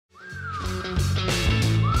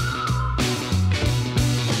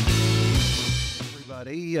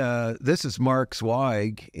this is Mark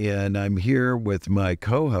Zweig, and I'm here with my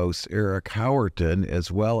co-host, Eric Howerton,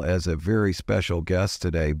 as well as a very special guest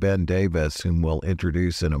today, Ben Davis, whom we'll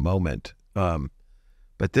introduce in a moment.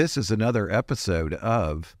 But this is another episode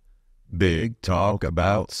of Big Talk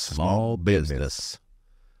About Small Business.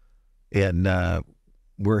 And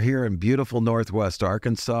we're here in beautiful Northwest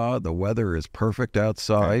Arkansas. The weather is perfect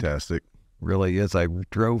outside. Fantastic. Really is. I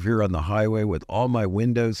drove here on the highway with all my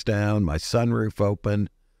windows down, my sunroof open.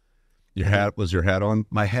 Was your hat on?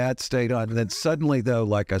 My hat stayed on. And then suddenly, though,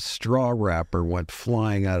 like a straw wrapper went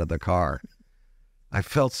flying out of the car. I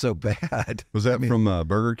felt so bad. Was that from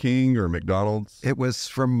Burger King or McDonald's? It was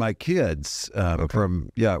from my kids. Okay.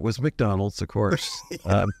 It was McDonald's, of course.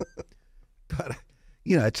 But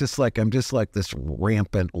it's just like I'm just like this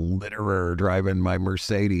rampant litterer driving my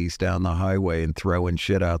Mercedes down the highway and throwing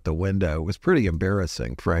shit out the window. It was pretty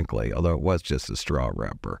embarrassing, frankly, although it was just a straw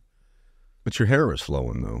wrapper. But your hair was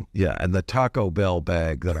flowing, though. Yeah, and the Taco Bell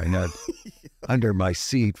bag that I had under my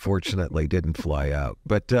seat, fortunately, didn't fly out.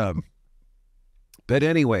 But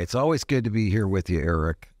anyway, it's always good to be here with you,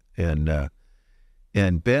 Eric. And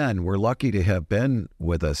Ben, we're lucky to have Ben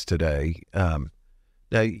with us today.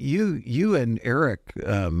 Now, you and Eric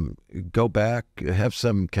go back, have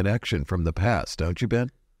some connection from the past, don't you, Ben?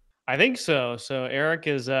 I think so. So Eric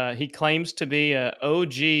is, he claims to be a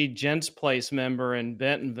OG Gents Place member in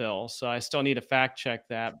Bentonville. So I still need to fact check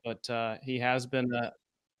that, but he has been,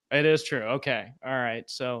 it is true. Okay. All right.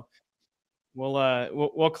 So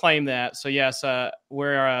we'll claim that. So yes,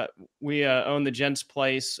 we own the Gents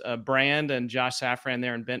Place brand, and Josh Safran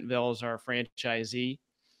there in Bentonville is our franchisee.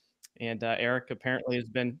 And Eric apparently has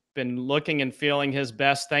been looking and feeling his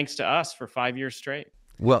best thanks to us for 5 years straight.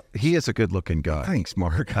 Well, he is a good-looking guy. Thanks,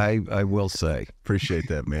 Mark. I will say. Appreciate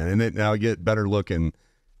that, man. And now I get better looking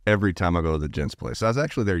every time I go to the Gents Place. I was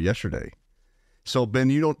actually there yesterday. So, Ben,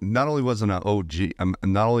 not only wasn't an OG,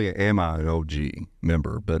 not only am I an OG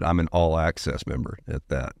member, but I'm an all-access member at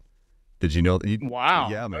that. Did you know that? Wow.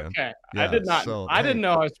 Yeah, man. Okay. Yeah, I did not. So, I didn't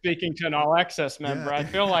know I was speaking to an all-access member. Yeah. I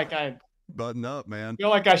feel like button up, man. I feel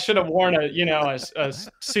like I should have worn a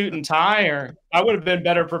suit and tie, or I would have been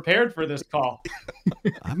better prepared for this call.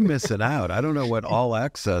 I'm missing out. I don't know what all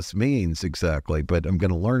access means exactly, but I'm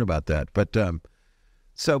going to learn about that. But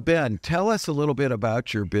so Ben, tell us a little bit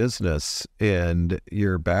about your business and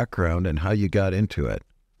your background and how you got into it.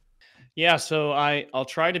 Yeah, so I'll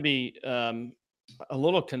try to be a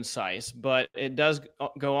little concise, but it does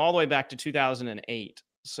go all the way back to 2008.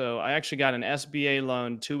 So I actually got an SBA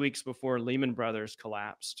loan 2 weeks before Lehman Brothers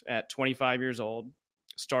collapsed at 25 years old,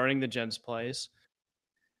 starting the Gents Place.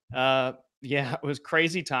 It was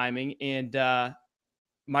crazy timing. And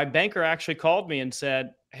my banker actually called me and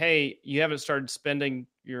said, "Hey, you haven't started spending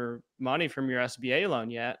your money from your SBA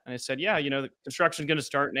loan yet." And I said, "Yeah, the construction's going to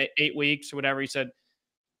start in 8 weeks or whatever." He said,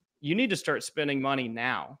 "You need to start spending money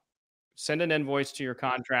now. Send an invoice to your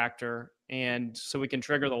contractor, and so we can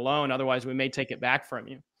trigger the loan. Otherwise, we may take it back from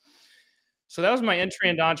you." So that was my entry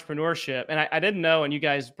into entrepreneurship. And I didn't know, and you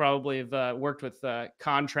guys probably have worked with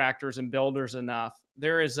contractors and builders enough.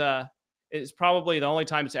 It's probably the only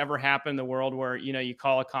time it's ever happened in the world where, you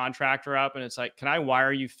call a contractor up and it's like, "Can I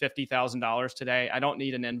wire you $50,000 today? I don't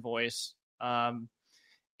need an invoice."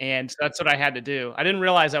 And so that's what I had to do. I didn't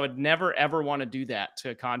realize I would never, ever want to do that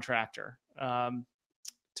to a contractor.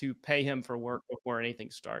 To pay him for work before anything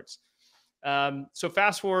starts. So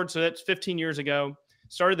fast forward, so that's 15 years ago,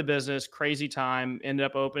 started the business, crazy time, ended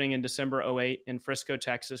up opening in December 2008 in Frisco,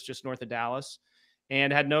 Texas, just north of Dallas,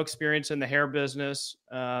 and had no experience in the hair business,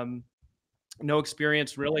 no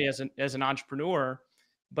experience really as an entrepreneur,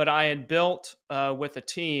 but I had built with a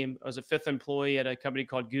team. I was a fifth employee at a company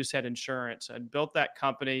called Goosehead Insurance. I'd built that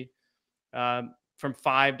company from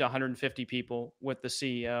 5 to 150 people with the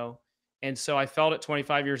CEO. And so I felt at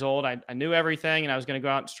 25 years old, I knew everything, and I was going to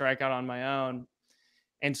go out and strike out on my own.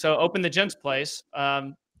 And so opened the Gents Place.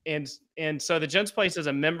 And so the Gents Place is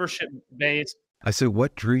a membership based. I said,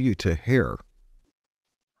 what drew you to hair?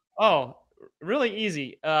 Oh, really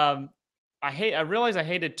easy. I realized I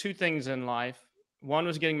hated two things in life. One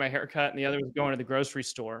was getting my hair cut, and the other was going to the grocery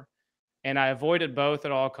store. And I avoided both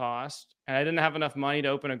at all costs. And I didn't have enough money to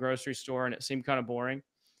open a grocery store, and it seemed kind of boring.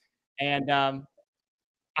 And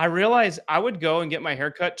I realized I would go and get my hair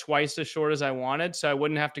cut twice as short as I wanted, so I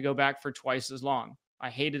wouldn't have to go back for twice as long. I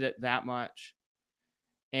hated it that much.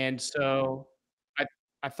 And so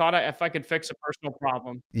I thought if I could fix a personal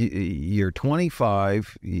problem. You're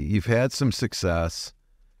 25, you've had some success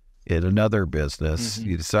in another business. Mm-hmm.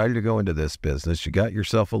 You decided to go into this business. You got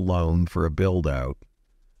yourself a loan for a build out.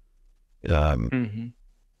 Then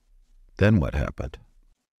what happened?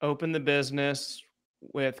 Opened the business,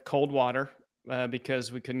 with cold water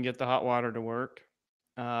because we couldn't get the hot water to work.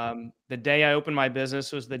 The day I opened my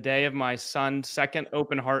business was the day of my son's second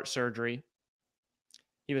open heart surgery.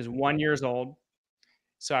 He was 1 year old.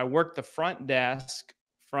 So I worked the front desk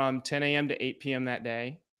from 10 a.m. to 8 p.m. that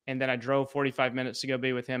day. And then I drove 45 minutes to go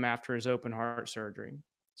be with him after his open heart surgery.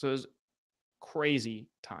 So it was crazy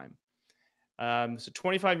time. So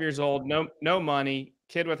 25 years old, no money,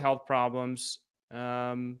 kid with health problems.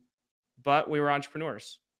 But we were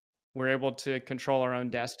entrepreneurs. We were able to control our own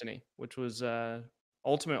destiny, which was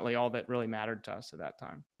ultimately all that really mattered to us at that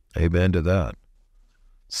time. Amen to that.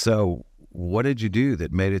 So what did you do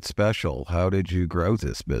that made it special? How did you grow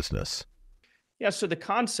this business? Yeah, so the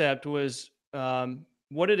concept was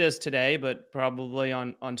what it is today, but probably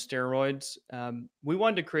on steroids. We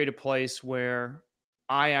wanted to create a place where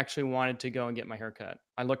I actually wanted to go and get my hair cut.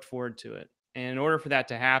 I looked forward to it. And in order for that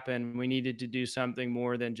to happen, we needed to do something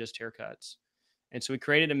more than just haircuts. And so we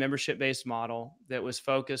created a membership-based model that was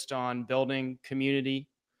focused on building community.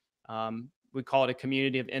 We call it a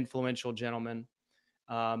community of influential gentlemen,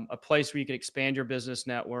 a place where you could expand your business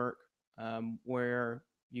network, where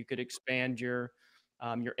you could expand your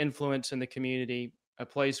influence in the community, a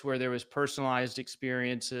place where there was personalized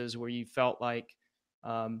experiences where you felt like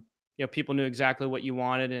people knew exactly what you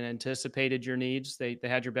wanted and anticipated your needs. They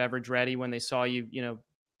had your beverage ready when they saw you,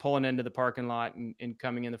 pulling into the parking lot and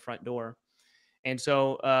coming in the front door. And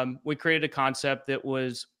so we created a concept that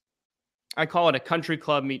was, I call it a country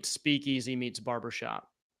club meets speakeasy meets barbershop.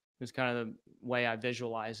 It's kind of the way I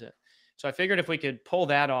visualize it. So I figured if we could pull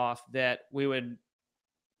that off, that we would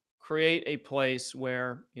create a place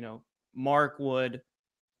where, Mark would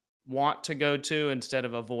want to go to instead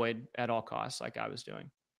of avoid at all costs like I was doing.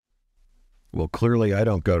 Well, clearly I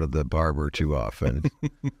don't go to the barber too often,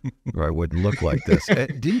 or I wouldn't look like this.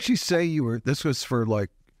 Didn't you say this was for like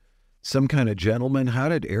some kind of gentleman? How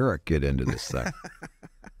did Eric get into this thing?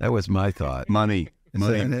 That was my thought. Money.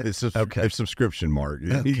 It's a subscription, Mark.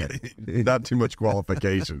 Okay. Not too much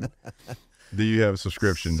qualification. Do you have a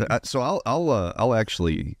subscription? So I'll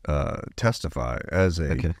actually testify as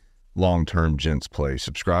a long-term Gents Place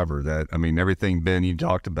subscriber that, everything, Ben, you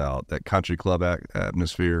talked about, that country club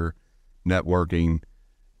atmosphere, networking,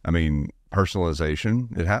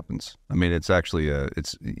 personalization, it happens. It's actually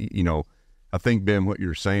I think, Ben, what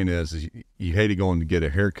you're saying is you hated going to get a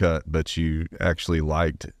haircut, but you actually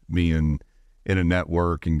liked being in a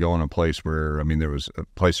network and going to a place where, there was a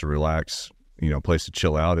place to relax, a place to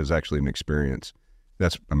chill out is actually an experience.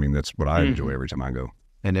 That's what I enjoy every time I go.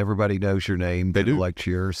 And everybody knows your name. They do. Like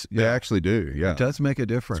cheers. They actually do, yeah. It does make a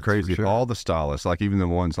difference. It's crazy. Sure. All the stylists, like even the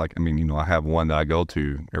ones like, I have one that I go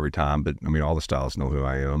to every time, but all the stylists know who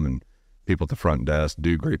I am, and people at the front desk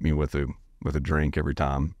do greet me with a drink every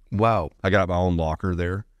time. Wow. I got my own locker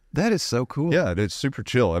there. That is so cool. Yeah, it's super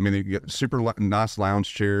chill. You get super nice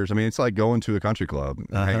lounge chairs. It's like going to a country club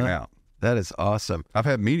and hanging out. That is awesome. I've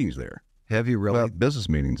had meetings there. Have you really? Business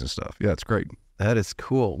meetings and stuff. Yeah, it's great. That is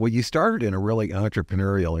cool. Well, you started in a really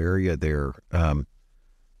entrepreneurial area there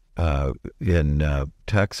in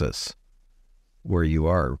Texas, where you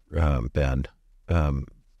are, Ben.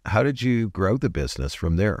 How did you grow the business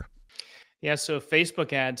from there? Yeah, so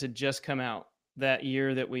Facebook ads had just come out that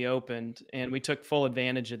year that we opened, and we took full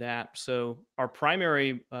advantage of that. So our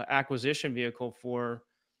primary acquisition vehicle for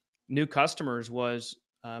new customers was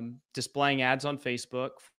displaying ads on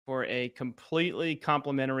Facebook for a completely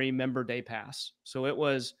complimentary member day pass. So it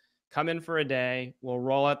was come in for a day, we'll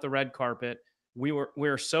roll out the red carpet.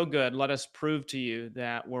 We're so good. Let us prove to you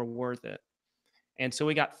that we're worth it. And so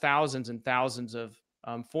we got thousands and thousands of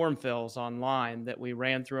form fills online that we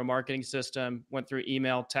ran through a marketing system, went through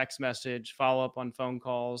email, text message, follow up on phone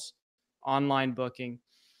calls, online booking.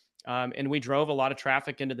 And we drove a lot of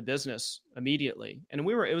traffic into the business immediately. And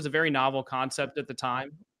it was a very novel concept at the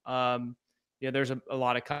time. There's a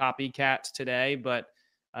lot of copycats today, but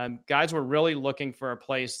guys were really looking for a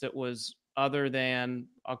place that was other than,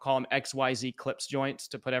 I'll call them XYZ clips joints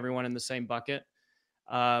to put everyone in the same bucket.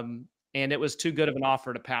 And it was too good of an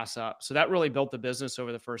offer to pass up. So that really built the business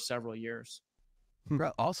over the first several years.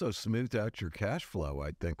 Also smoothed out your cash flow,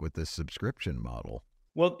 I think, with this subscription model.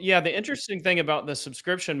 Well, yeah, the interesting thing about the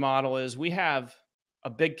subscription model is we have a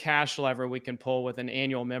big cash lever we can pull with an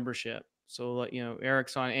annual membership. So,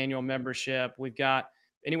 Eric's on annual membership. We've got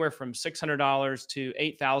anywhere from $600 to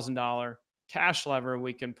 $8,000 cash lever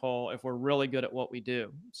we can pull if we're really good at what we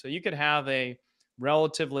do. So you could have a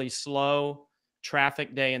relatively slow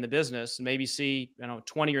traffic day in the business and maybe see,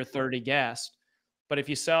 20 or 30 guests. But if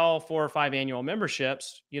you sell 4 or 5 annual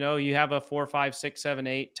memberships, you have a $4, $5, $6,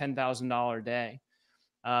 $7, $8, $10,000 day.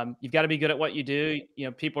 You've got to be good at what you do.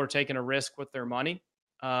 People are taking a risk with their money.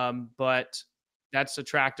 But that's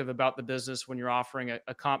attractive about the business. When you're offering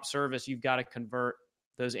a comp service, you've got to convert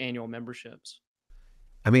those annual memberships.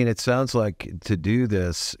 I mean, it sounds like to do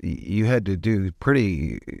this, you had to do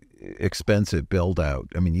pretty expensive build out.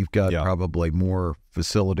 I mean, you've got probably more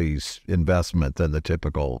facilities investment than the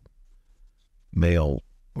typical male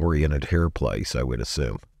oriented hair place, I would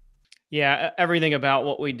assume. Yeah, everything about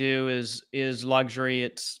what we do is luxury.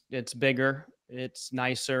 It's bigger, it's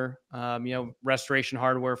nicer. Restoration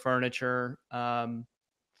hardware, furniture,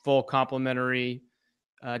 full complimentary,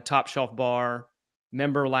 top shelf bar,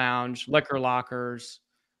 member lounge, liquor lockers.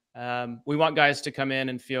 We want guys to come in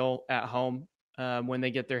and feel at home when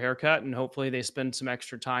they get their haircut, and hopefully they spend some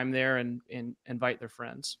extra time there and invite their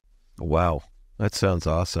friends. Wow, that sounds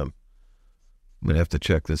awesome. I'm going to have to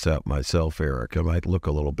check this out myself, Eric. I might look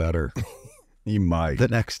a little better. You might. The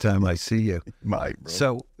next time I see you. You might,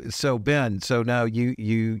 bro. So Ben, so now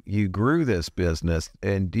you grew this business,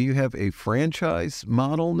 and do you have a franchise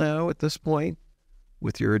model now at this point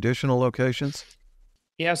with your additional locations?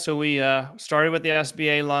 Yeah, so we started with the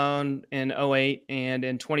SBA loan in 2008, and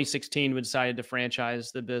in 2016, we decided to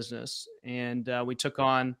franchise the business. And we took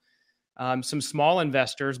on some small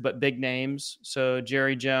investors, but big names. So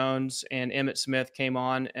Jerry Jones and Emmett Smith came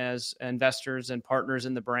on as investors and partners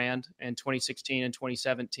in the brand in 2016 and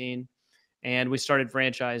 2017, and we started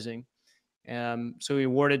franchising. So we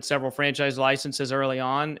awarded several franchise licenses early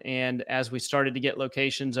on, and as we started to get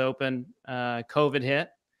locations open, COVID hit.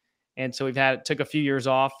 And so took a few years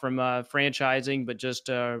off from franchising, but just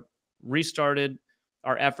restarted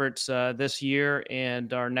our efforts this year.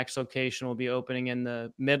 And our next location will be opening in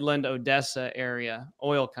the Midland, Odessa area,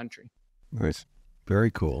 oil country. Nice.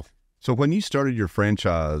 Very cool. So when you started your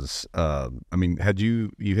franchise, I mean, had you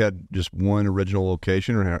had just one original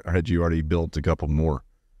location, or had you already built a couple more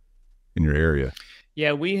in your area?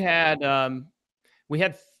 Yeah, we had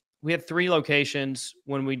 3 locations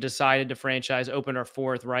when we decided to franchise, opened our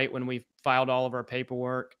 4th right when we filed all of our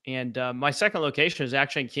paperwork. And my second location is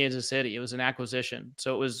actually in Kansas City. It was an acquisition.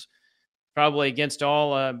 So it was probably against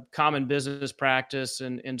all common business practice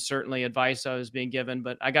and certainly advice I was being given.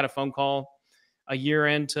 But I got a phone call a year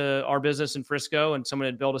into our business in Frisco, and someone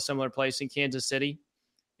had built a similar place in Kansas City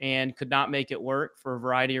and could not make it work for a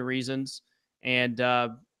variety of reasons. And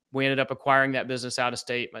we ended up acquiring that business out of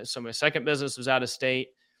state. So my second business was out of state.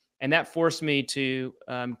 And that forced me to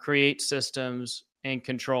create systems and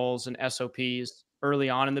controls and SOPs early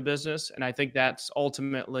on in the business. And I think that's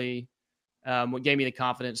ultimately what gave me the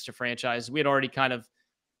confidence to franchise. We had already kind of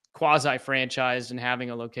quasi-franchised and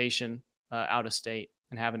having a location out of state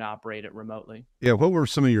and having to operate it remotely. Yeah. What were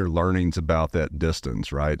some of your learnings about that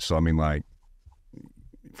distance, right? So, I mean, like,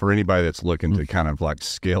 for anybody that's looking to kind of like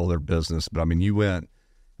scale their business, but I mean, I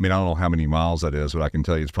don't know how many miles that is, but I can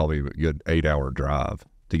tell you it's probably a good 8-hour drive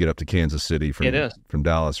to get up to Kansas City from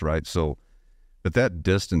Dallas, right? So, but that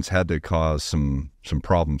distance had to cause some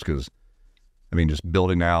problems because, I mean, just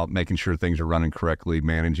building out, making sure things are running correctly,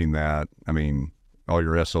 managing that. I mean, all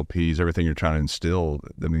your SOPs, everything you're trying to instill.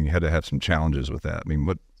 I mean, you had to have some challenges with that. I mean,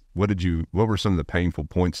 what were some of the painful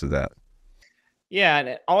points of that? Yeah,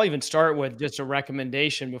 and I'll even start with just a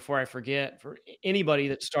recommendation before I forget for anybody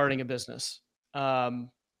that's starting a business.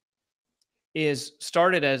 Is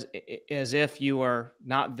started as if you are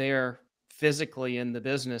not there physically in the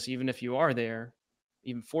business. Even if you are there,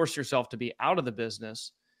 even force yourself to be out of the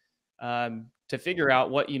business to figure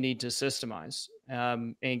out what you need to systemize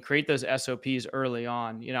and create those SOPs early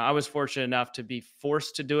on. You know, I was fortunate enough to be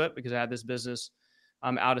forced to do it because I had this business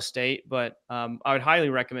out of state, but I would highly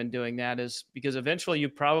recommend doing that is because eventually you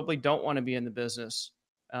probably don't want to be in the business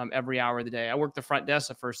every hour of the day. I worked the front desk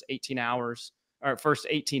the first 18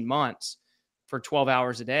 months for 12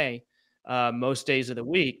 hours a day, most days of the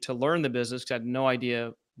week to learn the business because I had no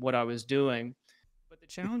idea what I was doing. But the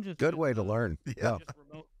challenges. Good way to learn. Yeah.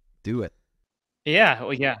 Do it. Yeah.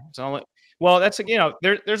 Well, yeah. Well, that's,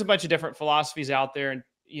 there's a bunch of different philosophies out there and,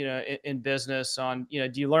 in business on, do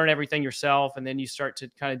you learn everything yourself and then you start to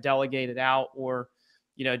kind of delegate it out or,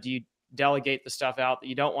 do you delegate the stuff out that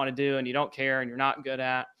you don't want to do and you don't care and you're not good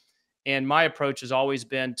at? And my approach has always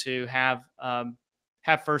been to have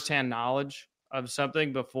firsthand knowledge of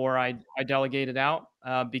something before I delegate it out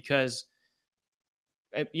because,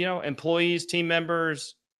 employees, team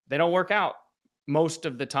members, they don't work out most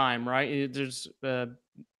of the time, right? There's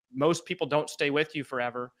most people don't stay with you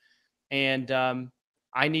forever. And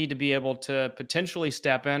I need to be able to potentially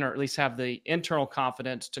step in or at least have the internal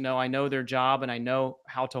confidence to know I know their job and I know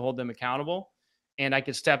how to hold them accountable and I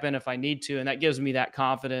can step in if I need to. And that gives me that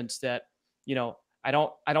confidence that, I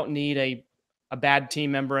don't need a bad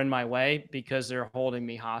team member in my way because they're holding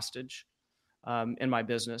me hostage. in my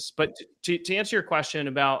business. But to answer your question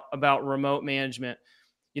about remote management,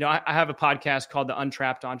 I have a podcast called The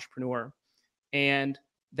Untrapped Entrepreneur, and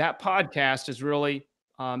that podcast is really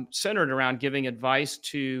centered around giving advice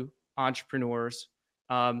to entrepreneurs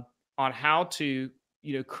on how to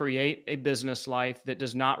create a business life that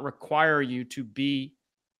does not require you to be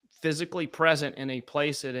physically present in a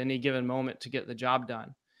place at any given moment to get the job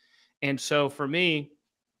done. And so for me,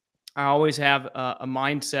 I always have a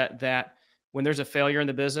mindset that when there's a failure in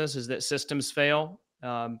the business is that systems fail,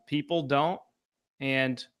 people don't.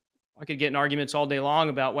 And I could get in arguments all day long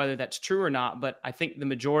about whether that's true or not. But I think the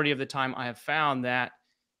majority of the time I have found that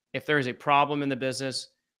if there is a problem in the business,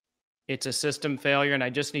 it's a system failure, and I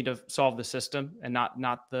just need to solve the system and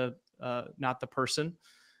not the person.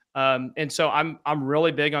 And so I'm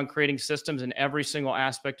really big on creating systems in every single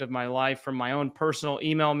aspect of my life, from my own personal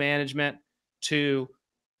email management to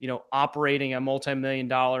operating a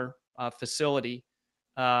multi-million-dollar facility,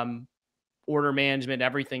 order management,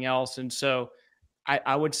 everything else. And so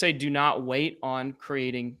I would say do not wait on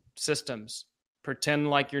creating systems. Pretend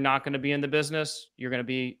like you're not going to be in the business. You're going to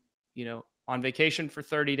be on vacation for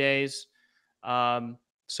 30 days.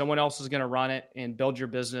 Someone else is going to run it, and build your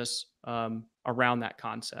business around that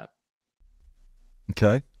concept.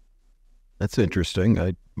 Okay. That's interesting.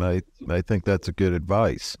 I think that's a good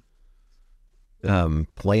advice.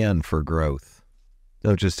 Plan for growth.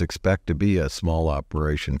 Don't just expect to be a small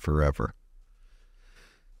operation forever.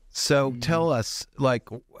 So tell us, like,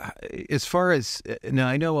 as far as, now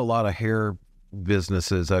I know a lot of hair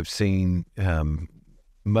businesses I've seen,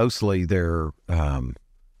 mostly they're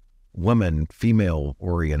women,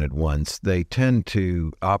 female-oriented ones. They tend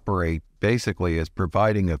to operate basically as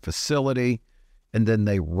providing a facility, and then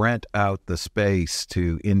they rent out the space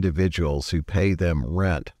to individuals who pay them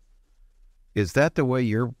rent. Is that the way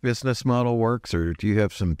your business model works, or do you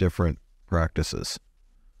have some different practices?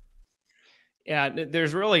 Yeah,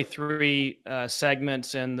 there's really three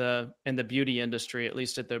segments in the beauty industry, at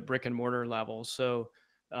least at the brick and mortar level. So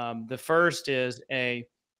the first is a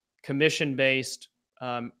commission-based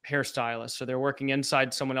hairstylist. So they're working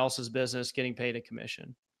inside someone else's business, getting paid a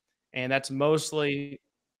commission. And that's mostly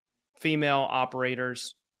female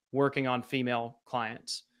operators working on female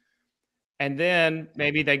clients. And then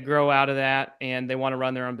maybe they grow out of that and they want to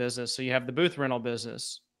run their own business. So you have the booth rental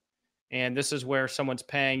business. And this is where someone's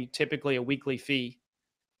paying typically a weekly fee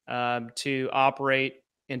to operate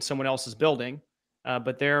in someone else's building.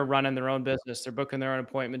 But they're running their own business. They're booking their own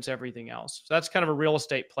appointments, everything else. So that's kind of a real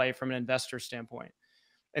estate play from an investor standpoint.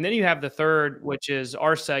 And then you have the third, which is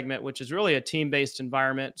our segment, which is really a team-based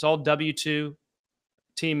environment. It's all W-2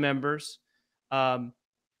 team members,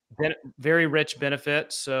 very rich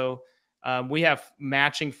benefits. So we have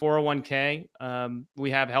matching 401k.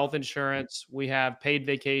 We have health insurance. We have paid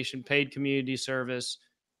vacation, paid community service,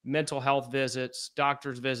 mental health visits,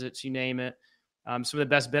 doctor's visits, you name it. Some of the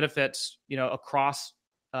best benefits, across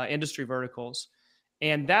industry verticals.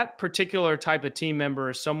 And that particular type of team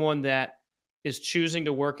member is someone that is choosing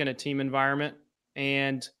to work in a team environment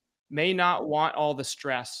and may not want all the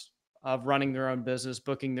stress of running their own business,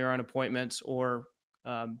 booking their own appointments, or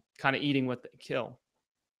kind of eating what they kill.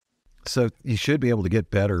 So you should be able to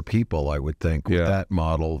get better people, I would think, with that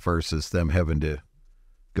model versus them having to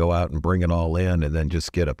go out and bring it all in and then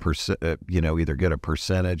just get either get a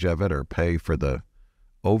percentage of it or pay for the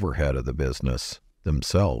overhead of the business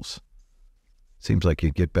themselves. Seems like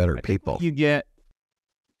you'd get better people.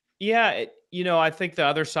 I think the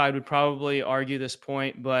other side would probably argue this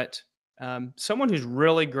point, but someone who's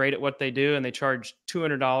really great at what they do and they charge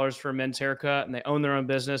 $200 for a men's haircut and they own their own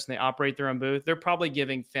business and they operate their own booth, they're probably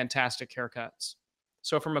giving fantastic haircuts.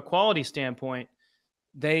 So from a quality standpoint,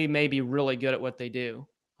 they may be really good at what they do.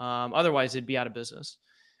 Otherwise, they'd be out of business.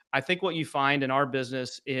 I think what you find in our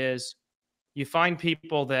business is you find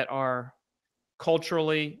people that are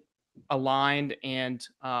culturally aligned and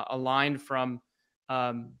aligned from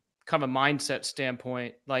kind of a mindset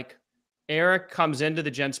standpoint. Like Eric comes into the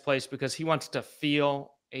Gents Place because he wants to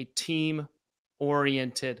feel a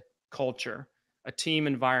team-oriented culture, a team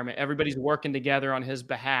environment. Everybody's working together on his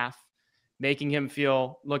behalf, making him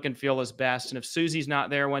look and feel his best. And if Susie's not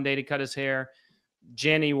there one day to cut his hair,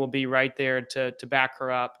 Jenny will be right there to back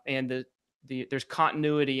her up. And there's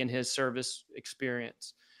continuity in his service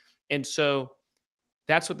experience. And so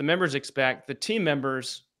that's what the members expect. The team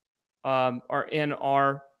members are in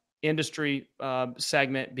our industry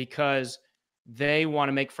segment because they want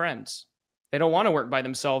to make friends. They don't want to work by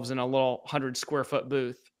themselves in a little 100 square foot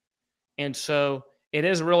booth. And so it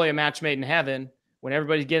is really a match made in heaven when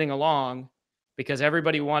everybody's getting along, because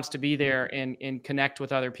everybody wants to be there and connect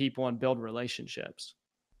with other people and build relationships.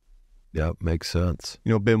 Yeah, makes sense.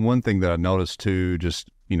 Ben, one thing that I noticed too, just,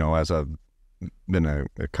 as I've been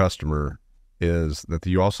a customer, is that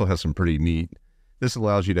you also have some pretty neat, this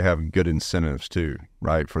allows you to have good incentives too,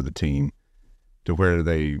 right, for the team, to where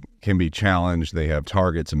they can be challenged. They have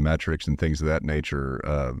targets and metrics and things of that nature.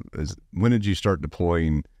 When did you start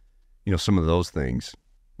deploying, some of those things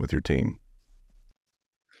with your team?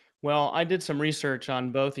 Well, I did some research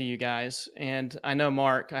on both of you guys, and I know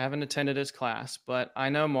Mark. I haven't attended his class, but I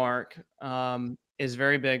know Mark is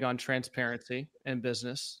very big on transparency in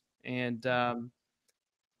business and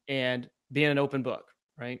being an open book,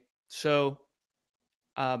 right? So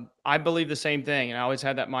I believe the same thing, and I always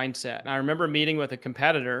had that mindset. And I remember meeting with a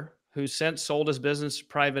competitor who since sold his business to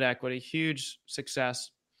private equity, huge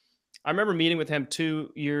success. I remember meeting with him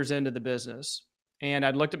 2 years into the business, and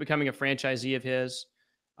I'd looked at becoming a franchisee of his.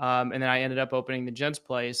 And then I ended up opening the Gents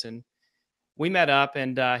Place, and we met up.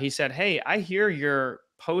 And he said, "Hey, I hear you're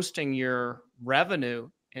posting your revenue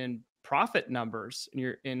and profit numbers, and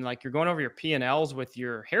you're going over your P&Ls with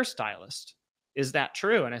your hairstylist. Is that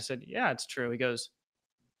true?" And I said, "Yeah, it's true." He goes,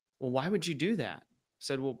 "Well, why would you do that?" I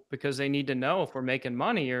said, "Well, because they need to know if we're making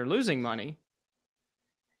money or losing money."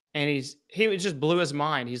 And he just blew his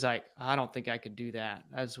mind. He's like, "I don't think I could do that.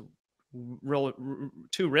 That's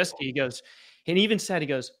too risky." He goes, and he even said, he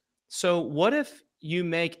goes, "So what if you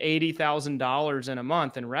make $80,000 in a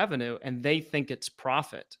month in revenue and they think it's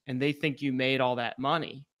profit and they think you made all that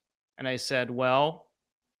money?" And I said, "Well,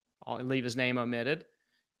 I'll leave his name omitted.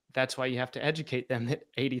 That's why you have to educate them that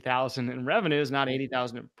 80,000 in revenue is not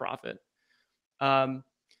 80,000 in profit." Um,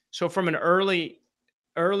 so from an early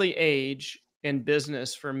age in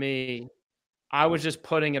business for me, I was just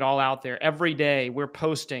putting it all out there. Every day we're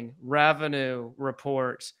posting revenue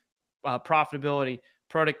reports, profitability,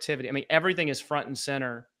 productivity. I mean, everything is front and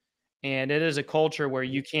center. And it is a culture where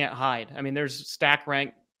you can't hide. I mean, there's stack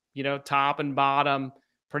rank, top and bottom,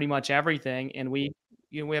 pretty much everything. And we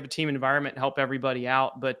have a team environment, help everybody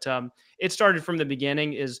out. But it started from the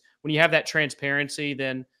beginning is when you have that transparency,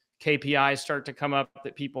 then KPIs start to come up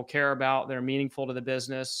that people care about. They're meaningful to the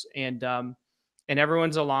business. And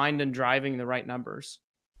everyone's aligned and driving the right numbers.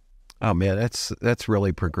 Oh man, that's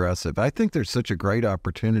really progressive. I think there's such a great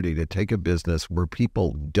opportunity to take a business where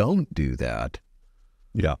people don't do that.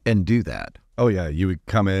 Yeah. And do that. Oh yeah. You would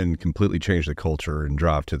come in, completely change the culture and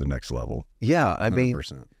drive to the next level. Yeah. I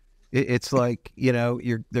 100%. mean, it's like,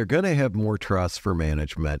 they're going to have more trust for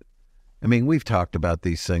management. I mean, we've talked about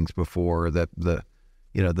these things before, that the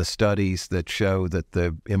studies that show that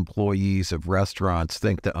the employees of restaurants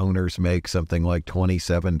think the owners make something like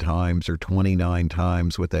 27 times or 29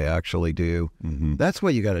 times what they actually do. Mm-hmm. That's why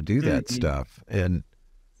you got to do that stuff. And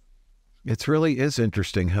it really is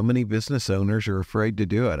interesting how many business owners are afraid to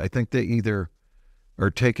do it. I think they either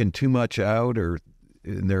are taking too much out and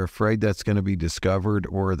they're afraid that's going to be discovered,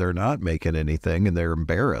 or they're not making anything and they're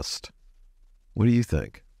embarrassed. What do you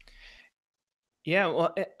think? Yeah,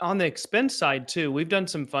 well, on the expense side too, we've done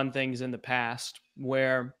some fun things in the past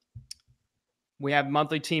where we have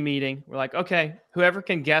monthly team meeting. We're like, okay, whoever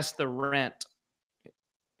can guess the rent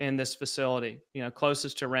in this facility,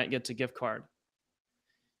 closest to rent gets a gift card.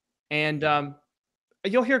 And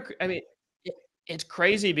you'll hear, I mean, it's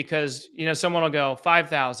crazy because, someone will go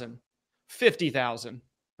 5,000, 50,000.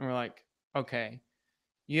 And we're like, okay,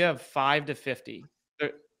 you have 5 to 50.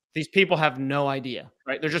 These people have no idea,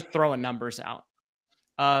 right? They're just throwing numbers out.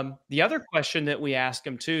 The other question that we ask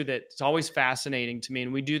them too, that's always fascinating to me,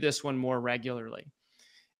 and we do this one more regularly,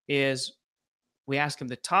 is we ask them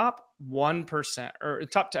the top 1% or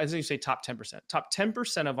top 10%, top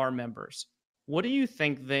 10% of our members. What do you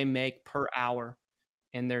think they make per hour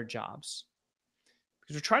in their jobs?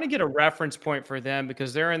 Because we're trying to get a reference point for them,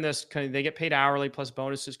 because they're in this kind of, they get paid hourly plus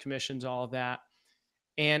bonuses, commissions, all of that.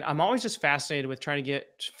 And I'm always just fascinated with trying to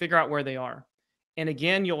figure out where they are. And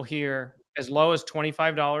again, you'll hear as low as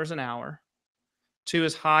 $25 an hour to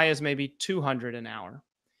as high as maybe $200 an hour.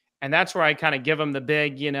 And that's where I kind of give them the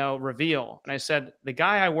big, reveal. And I said, the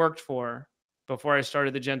guy I worked for before I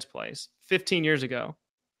started the Gents Place 15 years ago,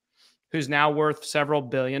 who's now worth several $1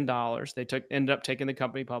 billion. They ended up taking the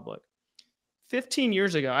company public. 15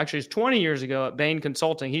 years ago, actually it's 20 years ago at Bain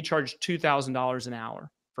Consulting, he charged $2,000 an hour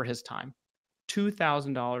for his time. $2,000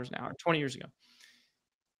 an hour, 20 years ago.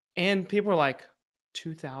 And people are like,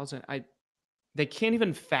 2,000, they can't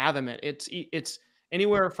even fathom it. It's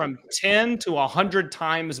anywhere from 10 to 100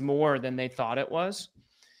 times more than they thought it was.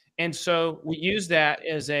 And so we use that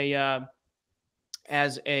as an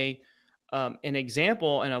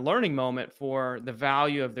example and a learning moment for the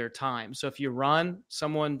value of their time. So if you run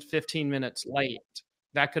someone 15 minutes late,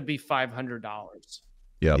 that could be $500.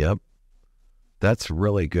 Yep. That's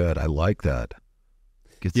really good. I like that.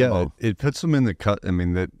 It puts them in the cut. I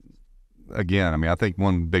mean, I think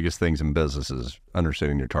one of the biggest things in business is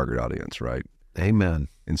understanding your target audience, right? Amen.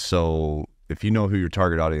 And so if you know who your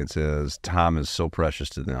target audience is, time is so precious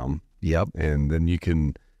to them. Yep. And then you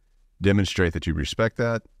can demonstrate that you respect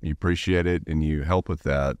that, you appreciate it, and you help with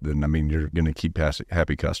that, then, I mean, you're going to keep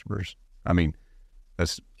happy customers. I mean,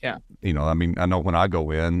 that's, I know when I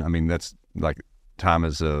go in, I mean, that's like time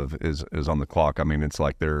is on the clock. I mean, it's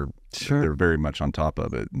like they're very much on top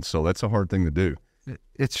of it. And so that's a hard thing to do.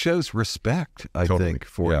 It shows respect, I think,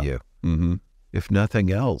 for you. Mm-hmm. If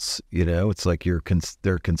nothing else, it's like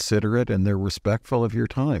they're considerate and they're respectful of your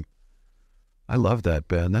time. I love that,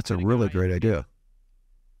 Ben. That's a really great idea.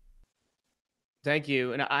 Thank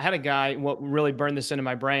you. And I had a guy, what really burned this into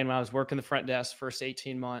my brain when I was working the front desk first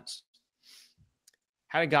 18 months.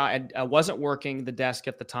 Had a guy, I wasn't working the desk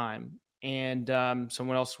at the time, and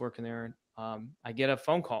someone else working there. I get a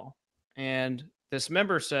phone call, and this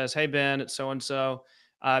member says, "Hey, Ben, it's so-and-so.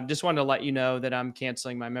 Just wanted to let you know that I'm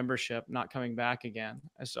canceling my membership, not coming back again."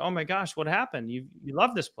 I said, "Oh my gosh, what happened? You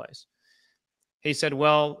love this place." He said,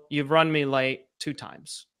 "Well, you've run me late 2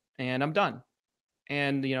 times and I'm done."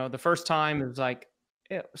 And, the first time it was like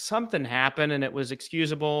something happened and it was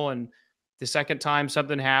excusable. And the second time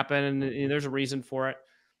something happened and there's a reason for it.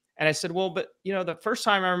 And I said, "Well, but the first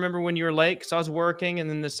time I remember when you were late because I was working. And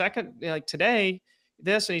then the second, like today,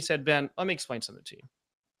 this." And he said, "Ben, let me explain something to you.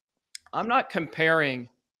 I'm not comparing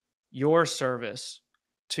your service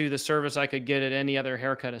to the service I could get at any other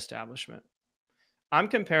haircut establishment. I'm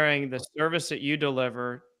comparing the service that you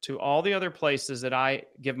deliver to all the other places that I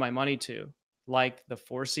give my money to, like the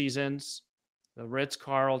Four Seasons, the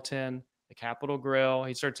Ritz-Carlton, the Capitol Grill."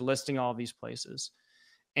 He starts listing all of these places.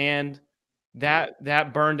 And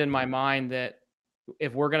that burned in my mind that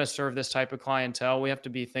if we're going to serve this type of clientele, we have to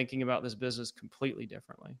be thinking about this business completely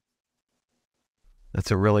differently.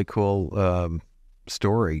 That's a really cool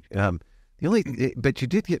story. But you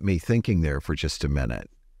did get me thinking there for just a minute.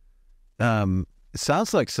 It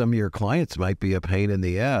sounds like some of your clients might be a pain in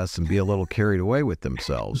the ass and be a little carried away with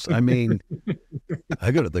themselves. I mean,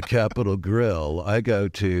 I go to the Capitol Grill. I go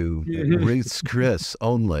to Ruth's Chris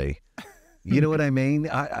only. You know what I mean?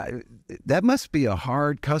 That must be a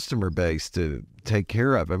hard customer base to take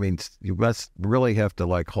care of. I mean, you must really have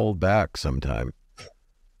to hold back sometime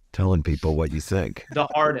telling people what you think. The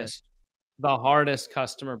hardest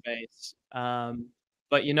customer base.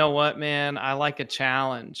 But you know what, man? I like a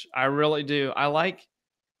challenge. I really do. I like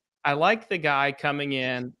the guy coming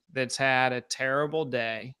in that's had a terrible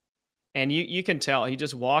day. And you can tell he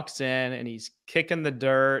just walks in and he's kicking the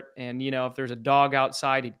dirt. And, if there's a dog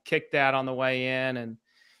outside, he'd kick that on the way in. And,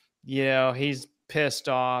 he's pissed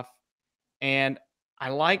off. And I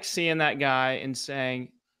like seeing that guy and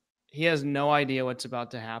saying he has no idea what's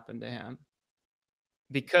about to happen to him.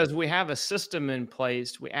 Because we have a system in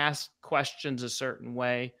place. We ask questions a certain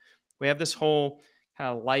way. We have this whole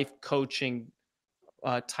kind of life coaching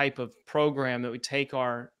type of program that we take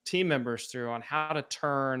our team members through on how to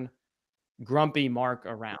turn grumpy Mark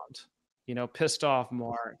around, pissed off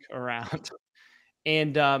Mark around.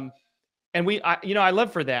 And I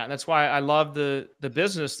live for that. That's why I love the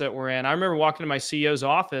business that we're in. I remember walking to my CEO's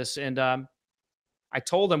office and I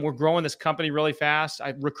told them we're growing this company really fast.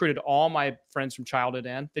 I recruited all my friends from childhood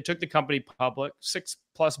in. They took the company public,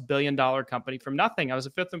 $6+ billion company from nothing. I was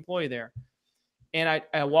a 5th employee there. And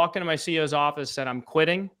I walk into my CEO's office, said, "I'm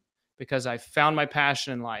quitting because I found my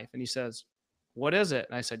passion in life." And he says, "What is it?"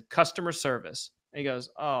 And I said, "Customer service." And he goes,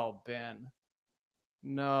 "Oh, Ben,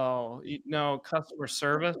 no, customer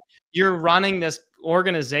service. You're running this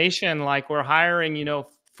organization like we're hiring,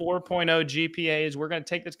 4.0 GPAs. We're going to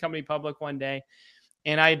take this company public one day."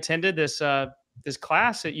 And I attended this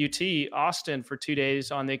class at UT Austin for 2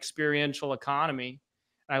 days on the experiential economy.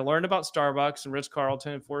 And I learned about Starbucks and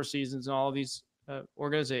Ritz-Carlton and Four Seasons and all of these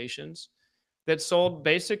organizations that sold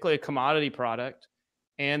basically a commodity product,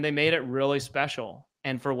 and they made it really special.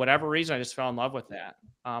 And for whatever reason, I just fell in love with that.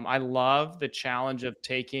 I love the challenge of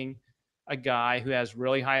taking a guy who has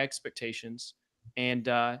really high expectations and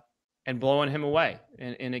blowing him away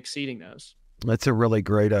and exceeding those. That's a really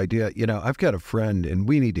great idea. I've got a friend, and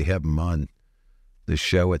we need to have him on the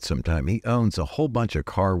show at some time. He owns a whole bunch of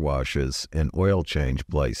car washes and oil change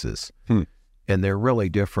places, and they're really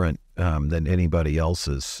different than anybody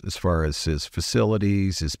else's as far as his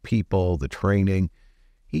facilities, his people, the training.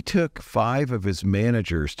 He took 5 of his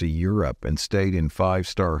managers to Europe and stayed in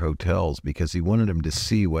 5-star hotels because he wanted them to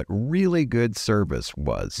see what really good service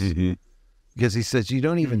was. Mm-hmm. Because he says, you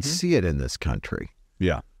don't even see it in this country.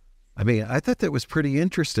 Yeah. I mean, I thought that was pretty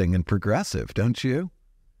interesting and progressive, don't you?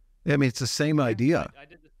 I mean, it's the same idea.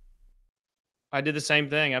 I did the same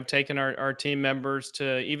thing. I've taken our team members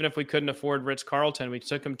to, even if we couldn't afford Ritz-Carlton, we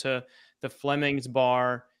took them to the Fleming's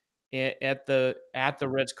bar at the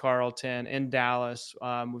Ritz-Carlton in Dallas.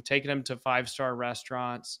 We've taken them to 5-star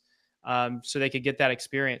restaurants so they could get that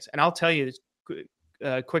experience. And I'll tell you this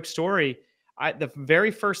quick story. The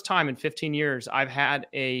very first time in 15 years I've had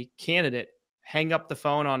a candidate hang up the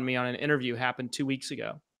phone on me on an interview happened 2 weeks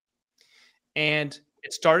ago. And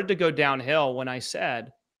it started to go downhill when I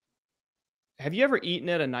said, have you ever eaten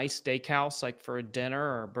at a nice steakhouse, like for a dinner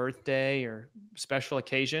or a birthday or special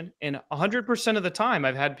occasion? And 100% of the time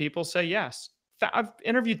I've had people say yes. I've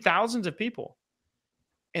interviewed thousands of people.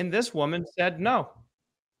 And this woman said no.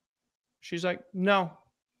 She's like, no,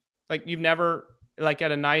 like you've never, like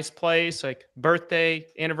at a nice place, like birthday,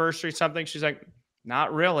 anniversary, something. She's like,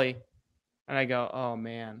 not really. And I go, oh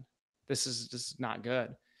man, this is not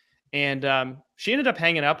good. And she ended up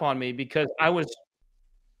hanging up on me because I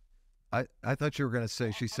thought you were going to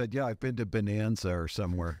say, she said, yeah, I've been to Bonanza or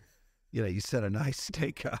somewhere. You know, you said a nice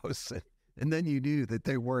steakhouse, and then you knew that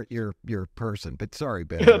they weren't your person. But sorry,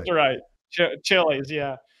 Ben. That's right. Chili's,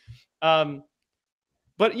 yeah.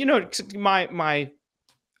 But you know,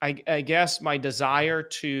 I guess my desire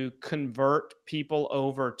to convert people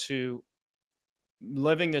over to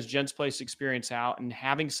living this Gents Place experience out and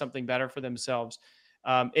having something better for themselves,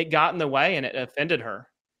 it got in the way and it offended her.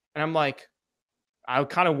 And I'm like, I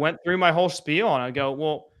kind of went through my whole spiel and I go,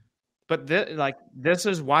 well, but this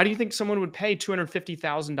is, why do you think someone would pay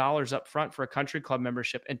 $250,000 up front for a country club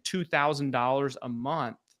membership and $2,000 a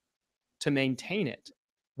month to maintain it?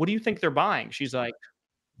 What do you think they're buying? She's like,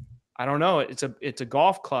 I don't know. It's a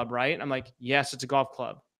golf club, right? And I'm like, yes, it's a golf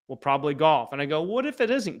club. Well, probably golf. And I go, what if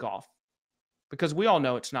it isn't golf? Because we all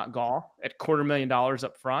know it's not golf at $250,000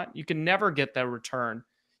 up front. You can never get that return.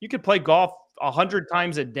 You could play golf 100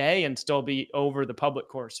 times a day and still be over the public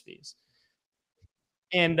course fees.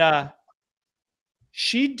 And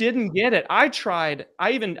she didn't get it. I tried.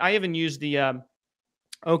 I even used the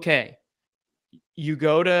okay. You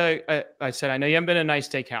go to, I said, I know you haven't been to a nice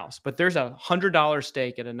steakhouse, but there's $100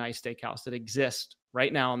 steak at a nice steakhouse that exists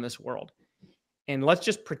right now in this world. And let's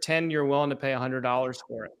just pretend you're willing to pay $100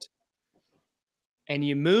 for it. And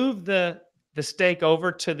you move the steak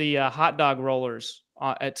over to the hot dog rollers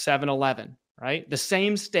at 7-Eleven, right? The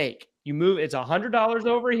same steak. You move, it's $100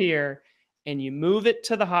 over here, and you move it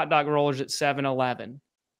to the hot dog rollers at 7-Eleven.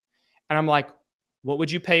 And I'm like, what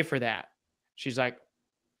would you pay for that? She's like,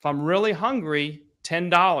 if I'm really hungry,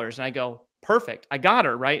 $10. And I go, perfect. I got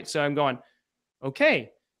her, right? So I'm going,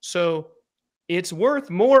 okay, so it's worth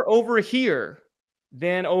more over here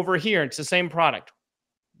than over here. It's the same product.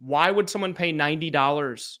 Why would someone pay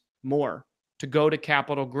 $90 more to go to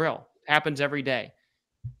Capitol Grill? Happens every day.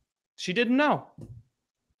 She didn't know.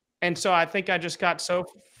 And so I think I just got so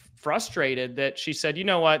frustrated that she said, you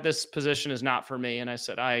know what, this position is not for me. And I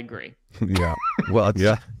said, I agree. Yeah. Well,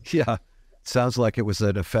 yeah. Sounds like it was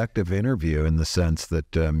an effective interview in the sense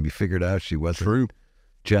that you figured out she wasn't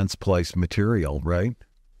Gents Place material, right?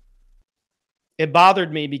 It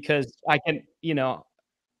bothered me because I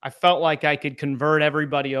felt like I could convert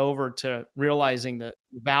everybody over to realizing the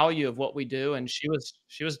value of what we do. And she was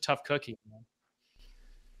a tough cookie.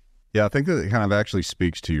 Yeah, I think that it kind of actually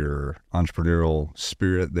speaks to your entrepreneurial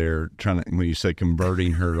spirit there, when you say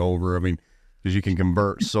converting her over, I mean, because you can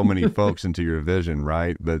convert so many folks into your vision,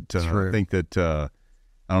 right? But I think that, I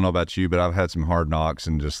don't know about you, but I've had some hard knocks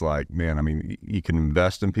and just like, man, I mean, you can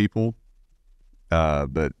invest in people,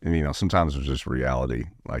 but sometimes it's just reality.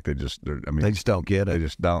 Like they just don't get it. They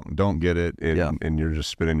just don't get it. And you're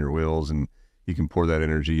just spinning your wheels and you can pour that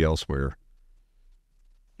energy elsewhere.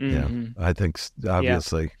 Mm-hmm. Yeah, I think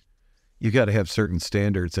obviously you got to have certain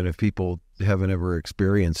standards. And if people haven't ever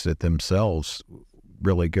experienced it themselves,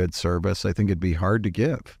 really good service, I think it'd be hard to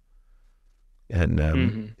give. And,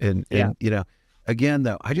 again,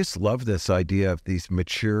 though, I just love this idea of these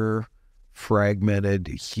mature, fragmented,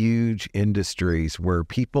 huge industries where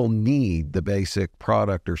people need the basic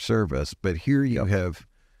product or service, but here you have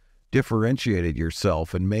differentiated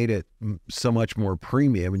yourself and made it so much more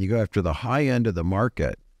premium, and you go after the high end of the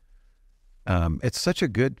market. It's such a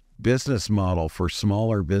good business model for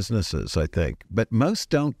smaller businesses, I think, but most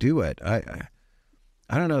don't do it.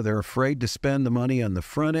 I don't know, they're afraid to spend the money on the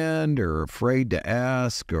front end or afraid to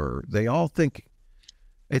ask, or they all think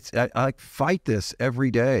I fight this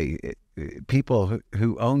every day. People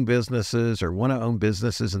who own businesses or want to own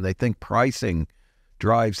businesses, and they think pricing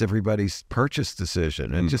drives everybody's purchase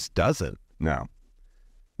decision. It just doesn't. No,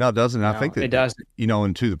 it doesn't. I think that it doesn't.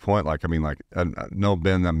 And to the point, I know,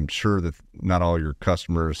 Ben, I'm sure that not all your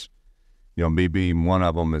customers me being one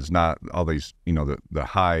of them is not all these, the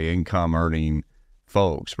high income earning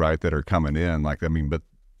folks, right, that are coming in. Like, I mean,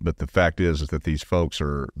 but the fact is that these folks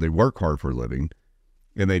they work hard for a living,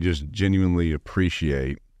 and they just genuinely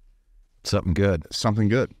appreciate something good.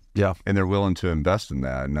 Yeah. And they're willing to invest in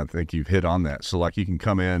that. And I think you've hit on that. So like, you can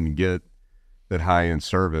come in and get that high end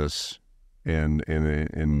service and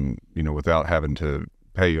without having to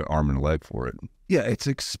pay an arm and a leg for it. Yeah, it's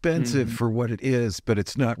expensive for what it is, but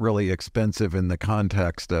it's not really expensive in the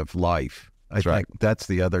context of life. I think that's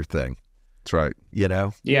the other thing. That's right.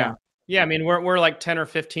 Yeah. Yeah. I mean, we're like $10 or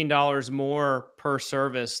 $15 more per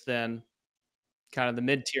service than kind of the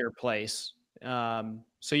mid-tier place.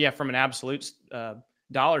 So yeah, from an absolute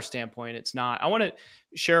dollar standpoint, it's not. I want to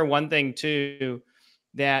share one thing too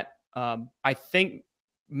that I think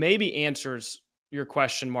maybe answers your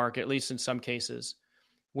question, Mark, at least in some cases.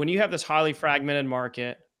 When you have this highly fragmented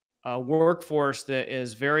market, a workforce that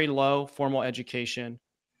is very low formal education,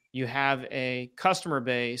 you have a customer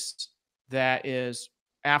base that is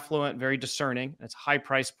affluent, very discerning, it's a high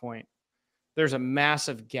price point. There's a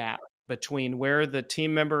massive gap between where the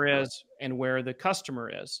team member is and where the customer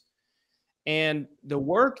is. And the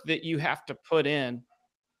work that you have to put in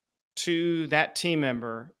to that team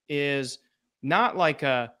member is not like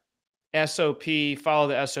a SOP, follow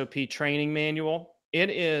the SOP training manual. It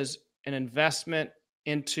is an investment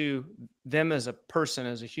into them as a person,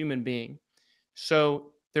 as a human being.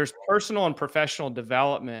 So there's personal and professional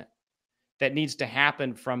development that needs to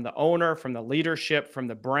happen from the owner, from the leadership, from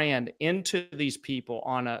the brand into these people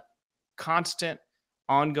on a constant,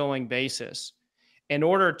 ongoing basis in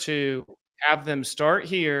order to have them start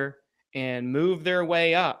here and move their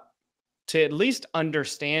way up to at least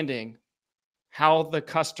understanding how the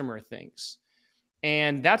customer thinks.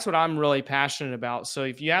 And that's what I'm really passionate about. So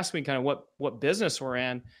if you ask me kind of what business we're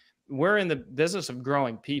in the business of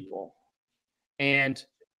growing people. And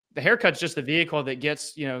the haircut's just the vehicle that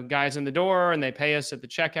gets, guys in the door and they pay us at the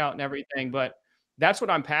checkout and everything. But that's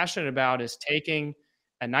what I'm passionate about, is taking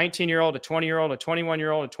a 19-year-old, a 20-year-old, a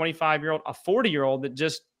 21-year-old, a 25-year-old, a 40-year-old that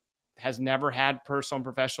just has never had personal and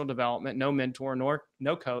professional development, no mentor, nor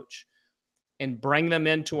no coach, and bring them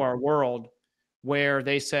into our world where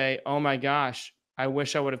they say, oh my gosh, I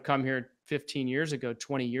wish I would have come here 15 years ago,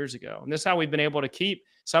 20 years ago. And this is how we've been able to keep,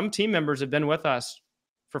 some team members have been with us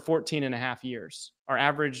for 14 and a half years. Our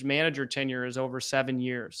average manager tenure is over 7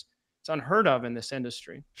 years. It's unheard of in this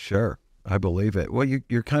industry. Sure. I believe it. Well,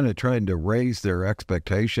 you're kind of trying to raise their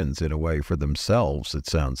expectations in a way for themselves, it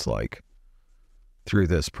sounds like, through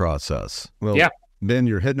this process. Well, yeah. Ben,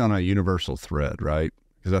 you're hitting on a universal thread, right?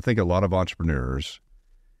 Because I think a lot of entrepreneurs,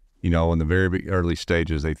 in the very early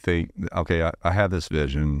stages, they think, okay, I have this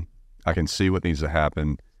vision. I can see what needs to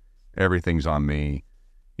happen. Everything's on me.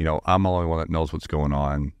 I'm the only one that knows what's going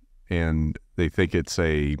on. And they think it's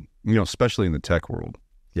especially in the tech world.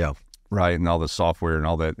 Yeah. Right. And all the software and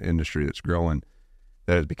all that industry that's growing,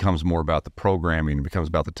 that it becomes more about the programming, it becomes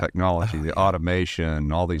about the technology, the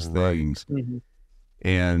automation, all these things. Mm-hmm.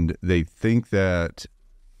 And they think that,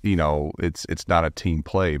 it's not a team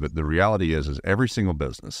play, but the reality is every single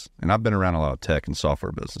business, and I've been around a lot of tech and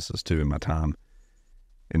software businesses too in my time,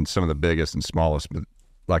 and some of the biggest and smallest, but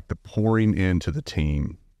like the pouring into the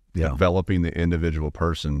team, developing the individual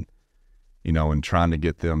person, and trying to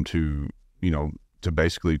get them to, to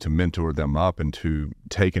basically to mentor them up and to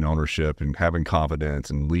taking ownership and having confidence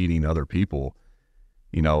and leading other people,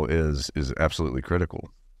 is absolutely critical.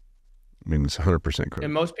 I mean, it's 100% critical.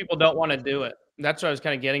 And most people don't want to do it. That's what I was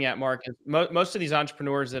kind of getting at, Mark. Is most of these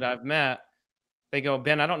entrepreneurs that I've met, they go,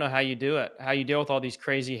 Ben, I don't know how you do it, how you deal with all these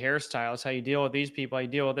crazy hairstyles, how you deal with these people, how you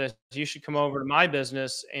deal with this. You should come over to my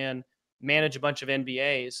business and manage a bunch of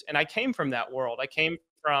MBAs. And I came from that world. I came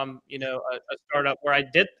from, a startup where I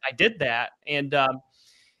did that.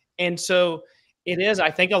 And so it is, I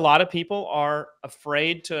think a lot of people are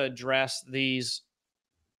afraid to address these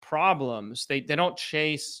problems. They don't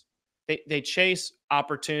chase, they chase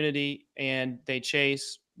opportunity, and they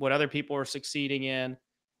chase what other people are succeeding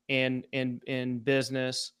in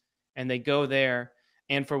business, and they go there.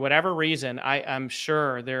 And for whatever reason, I'm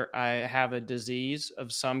sure I have a disease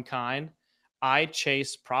of some kind. I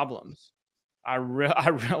chase problems. I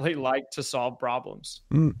really like to solve problems.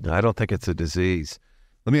 I don't think it's a disease.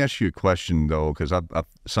 Let me ask you a question though, because I've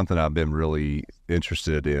something I've been really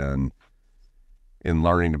interested in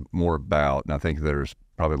learning more about, and I think there's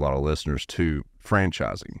probably a lot of listeners too,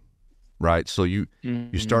 franchising, right? So you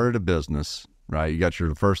started a business, right? You got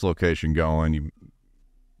your first location going, you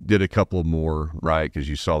did a couple more, right? Because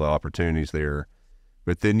you saw the opportunities there,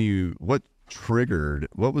 but then what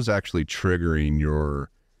was actually triggering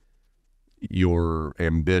your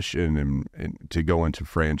ambition and to go into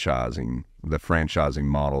franchising, the franchising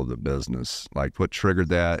model of the business? Like what triggered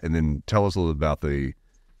that? And then tell us a little about the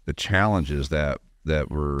challenges that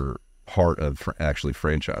were part of actually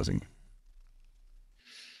franchising.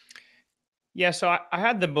 Yeah, so I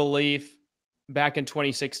had the belief back in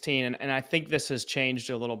 2016, and I think this has changed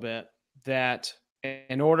a little bit, that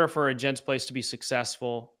in order for a Gents Place to be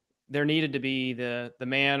successful, there needed to be the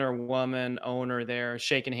man or woman owner there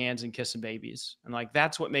shaking hands and kissing babies. And like,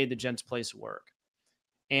 that's what made the Gents Place work.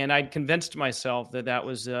 And I'd convinced myself that that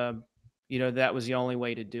was, that was the only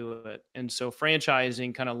way to do it. And so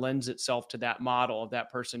franchising kind of lends itself to that model of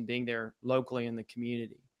that person being there locally in the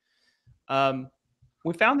community.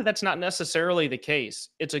 We found that that's not necessarily the case.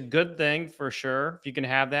 It's a good thing for sure. If you can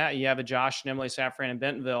have that, you have a Josh and Emily Safran in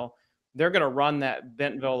Bentonville, they're going to run that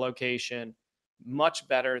Bentonville location much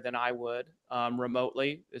better than I would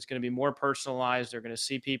remotely. It's going to be more personalized. They're going to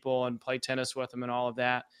see people and play tennis with them and all of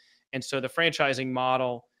that. And so the franchising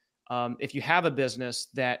model, if you have a business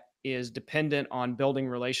that is dependent on building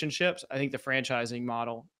relationships, I think the franchising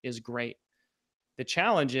model is great. The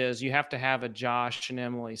challenge is you have to have a Josh and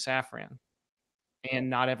Emily Safran.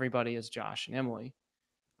 And not everybody is Josh and Emily.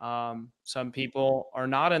 Some people are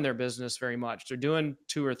not in their business very much. They're doing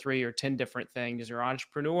 2 or 3 or 10 different things. They're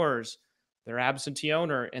entrepreneurs. They're absentee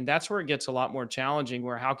owner. And that's where it gets a lot more challenging,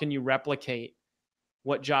 where how can you replicate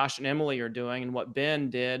what Josh and Emily are doing and what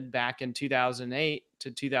Ben did back in 2008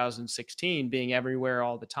 to 2016, being everywhere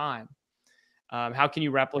all the time? How can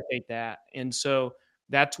you replicate that? And so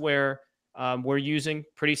that's where we're using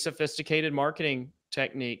pretty sophisticated marketing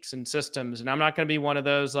techniques and systems. And I'm not going to be one of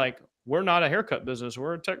those, like, we're not a haircut business,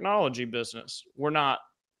 we're a technology business. We're not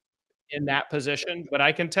in that position, but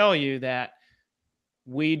I can tell you that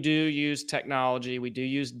we do use technology, we do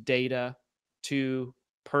use data to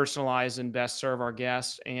personalize and best serve our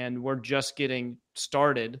guests. And we're just getting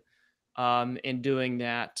started in doing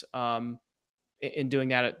that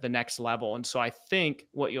at the next level. And so I think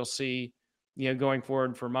what you'll see, going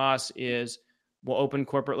forward from us is we'll open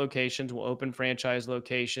corporate locations, we'll open franchise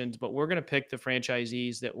locations, but we're going to pick the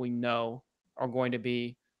franchisees that we know are going to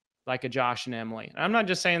be like a Josh and Emily. And I'm not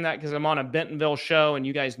just saying that because I'm on a Bentonville show and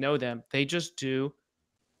you guys know them. They just do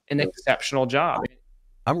an exceptional job.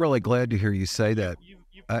 I'm really glad to hear you say that,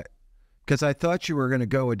 because I thought you were going to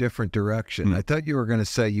go a different direction. I thought you were going to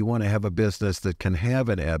say you want to have a business that can have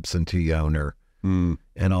an absentee owner and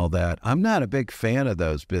all that. I'm not a big fan of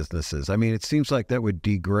those businesses. I mean, it seems like that would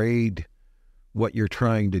degrade what you're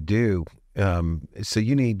trying to do. So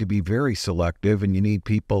you need to be very selective, and you need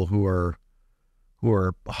people who are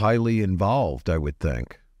highly involved, I would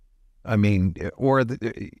think. I mean, or the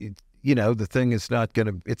thing is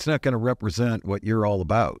it's not going to represent what you're all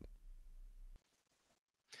about.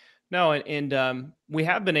 No, and we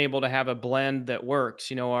have been able to have a blend that works.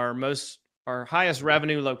 Our highest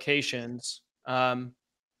revenue locations.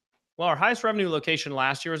 Our highest revenue location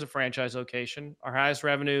last year was a franchise location. Our highest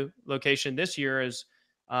revenue location this year is,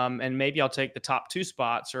 and maybe I'll take the top 2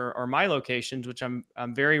 spots or my locations, which I'm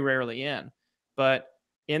very rarely in. But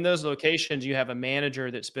in those locations, you have a manager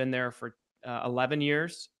that's been there for 11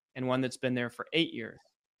 years and one that's been there for 8 years.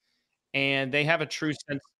 And they have a true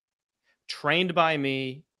sense, trained by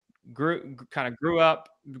me, grew up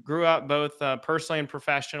both personally and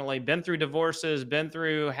professionally, been through divorces, been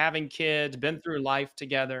through having kids, been through life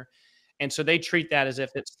together. And so they treat that as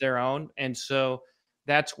if it's their own. And so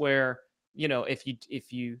that's where, if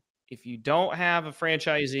you don't have a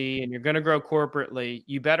franchisee and you're going to grow corporately,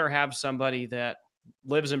 you better have somebody that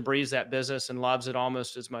lives and breathes that business and loves it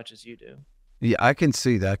almost as much as you do. Yeah, I can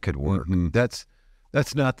see that could work. Mm-hmm.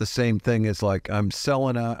 That's not the same thing as like I'm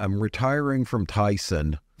retiring from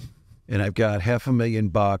Tyson and I've got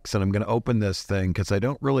 $500,000 and I'm going to open this thing because I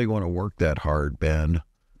don't really want to work that hard, Ben.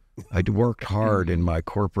 I worked hard in my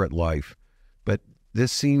corporate life, but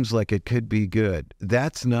this seems like it could be good.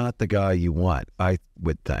 That's not the guy you want, I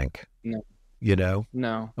would think. No.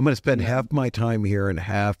 No. I'm going to spend half my time here and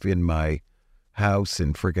half in my house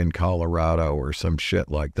in friggin' Colorado or some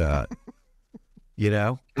shit like that.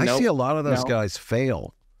 I see a lot of those guys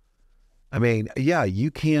fail. I mean, yeah,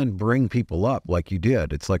 you can bring people up like you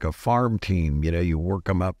did. It's like a farm team. You work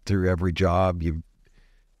them up through every job. You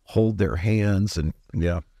hold their hands and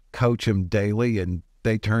coach them daily, and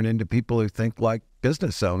they turn into people who think like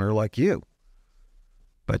business owner like you.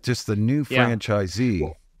 But just the new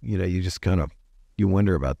franchisee, you just you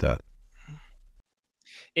wonder about that.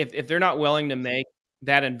 If they're not willing to make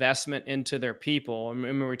that investment into their people, I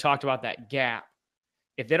remember we talked about that gap.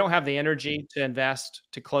 If they don't have the energy to invest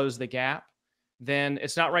to close the gap, then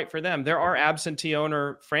it's not right for them. There are absentee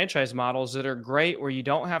owner franchise models that are great where you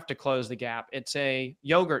don't have to close the gap. It's a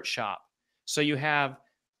yogurt shop. So you have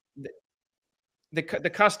the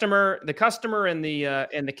customer and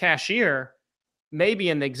the cashier may be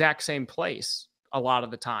in the exact same place a lot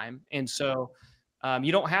of the time. And so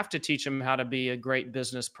you don't have to teach them how to be a great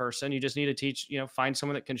business person. You just need to find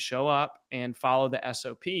someone that can show up and follow the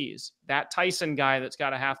SOPs. That Tyson guy that's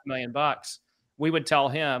got $500,000, we would tell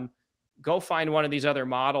him, go find one of these other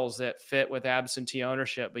models that fit with absentee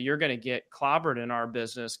ownership, but you're going to get clobbered in our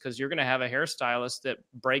business because you're going to have a hairstylist that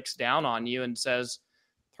breaks down on you and says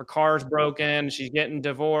her car's broken, she's getting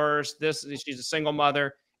divorced, she's a single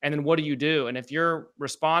mother. And then what do you do? And if your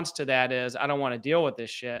response to that is, I don't want to deal with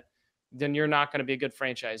this shit, then you're not going to be a good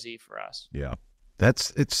franchisee for us. Yeah.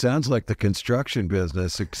 It sounds like the construction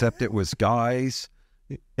business, except it was guys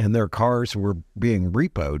and their cars were being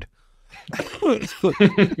repoed.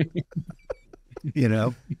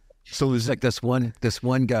 So it was like this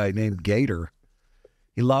one guy named Gator.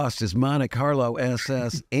 He lost his Monte Carlo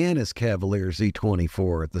SS and his Cavalier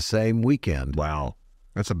Z24 at the same weekend. Wow.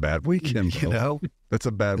 That's a bad weekend, bro. That's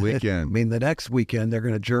a bad weekend. I mean, the next weekend they're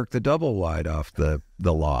going to jerk the double wide off the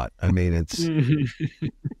lot. I mean, it's,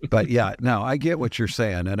 but yeah, no, I get what you're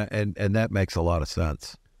saying, and that makes a lot of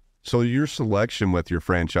sense. So your selection with your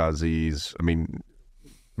franchisees, I mean,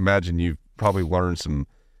 imagine you've probably learned some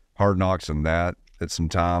hard knocks in that at some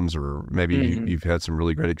times, or maybe you've had some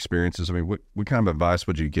really great experiences. I mean, what kind of advice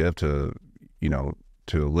would you give to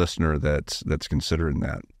a listener that's considering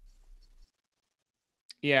that?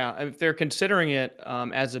 Yeah, if they're considering it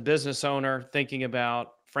as a business owner, thinking about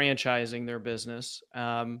franchising their business,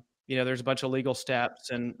 there's a bunch of legal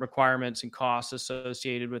steps and requirements and costs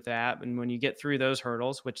associated with that. And when you get through those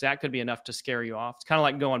hurdles, which that could be enough to scare you off, it's kind of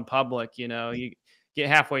like going public. You get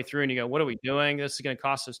halfway through and you go, what are we doing? This is going to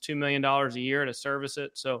cost us $2 million a year to service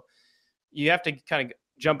it. So you have to kind of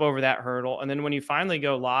jump over that hurdle. And then when you finally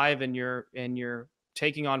go live and you're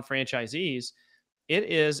taking on franchisees, it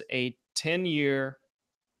is a 10-year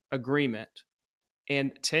agreement,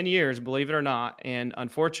 and 10 years, believe it or not, and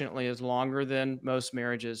unfortunately is longer than most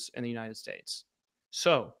marriages in the United States.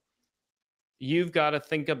 So you've got to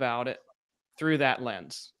think about it through that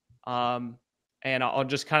lens. And I'll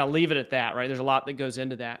just kind of leave it at that, right? There's a lot that goes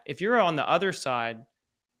into that. If you're on the other side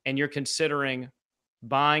and you're considering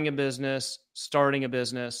buying a business, starting a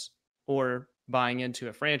business, or buying into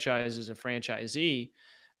a franchise as a franchisee,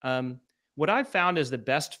 what I've found is the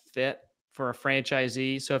best fit for a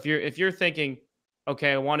franchisee. So if you're thinking,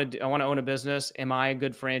 okay, I want to own a business, am I a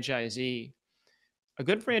good franchisee? A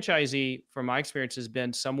good franchisee, from my experience, has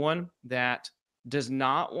been someone that does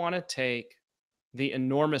not want to take the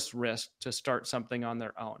enormous risk to start something on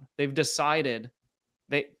their own. They've decided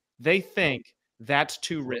they think that's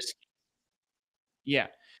too risky. Yeah.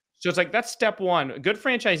 So it's like, that's step one. A good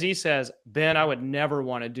franchisee says, Ben, I would never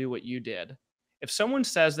want to do what you did. If someone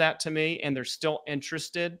says that to me and they're still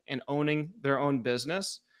interested in owning their own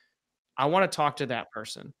business, I want to talk to that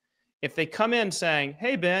person. If they come in saying,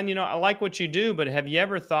 hey, Ben, I like what you do, but have you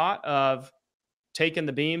ever thought of taking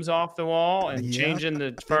the beams off the wall and changing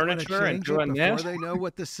the furniture and doing this? Before they know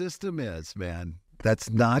what the system is, man. That's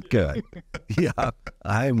not good. Yeah,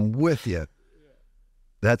 I'm with you.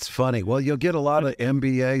 That's funny. Well, you'll get a lot of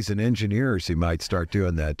MBAs and engineers who might start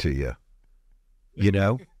doing that to you.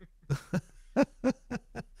 Yeah,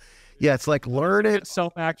 it's like learn it.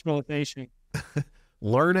 Self-actualization.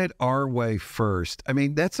 Learn it our way first. I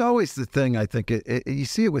mean, that's always the thing. I think you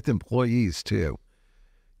see it with employees too.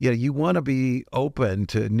 You want to be open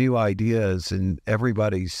to new ideas and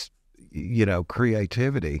everybody's,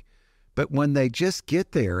 creativity. But when they just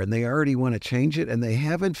get there and they already want to change it and they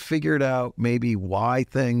haven't figured out maybe why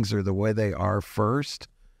things are the way they are first,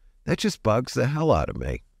 that just bugs the hell out of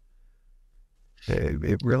me.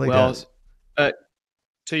 It really does.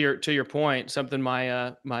 To your point, something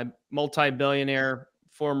my multi-billionaire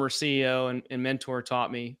former CEO and mentor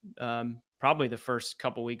taught me, probably the first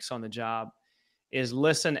couple weeks on the job, is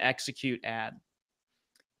listen, execute, add.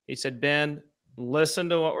 He said, Ben, listen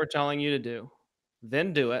to what we're telling you to do,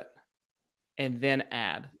 then do it, and then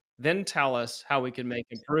add. Then tell us how we can make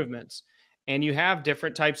improvements. And you have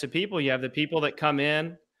different types of people. You have the people that come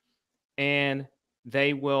in and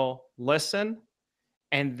they will listen,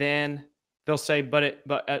 and then they'll say, but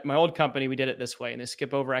at my old company, we did it this way, and they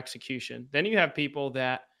skip over execution. Then you have people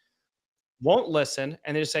that won't listen,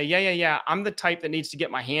 and they just say, yeah, I'm the type that needs to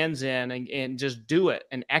get my hands in and just do it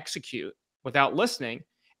and execute without listening.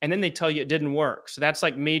 And then they tell you it didn't work. So that's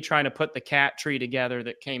like me trying to put the cat tree together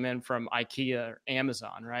that came in from IKEA or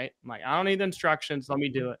Amazon, right? I'm like, I don't need the instructions. Let me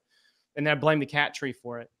do it. And then I blame the cat tree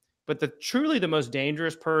for it. But truly the most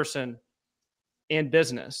dangerous person in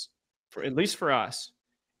business, for at least for us,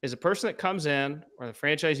 is a person that comes in, or the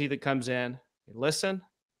franchisee that comes in, they listen,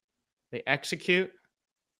 they execute,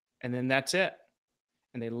 and then that's it.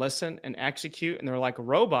 And they listen and execute, and they're like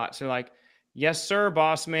robots. They're like, yes, sir,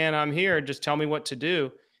 boss man, I'm here. Just tell me what to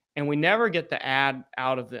do. And we never get the add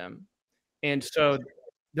out of them. And so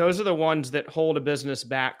those are the ones that hold a business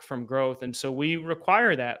back from growth. And so we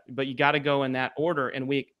require that, but you got to go in that order, and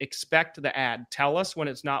we expect the add. Tell us when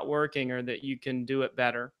it's not working or that you can do it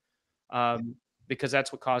better, because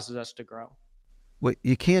that's what causes us to grow. Well,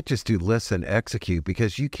 you can't just do listen, execute,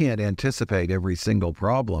 because you can't anticipate every single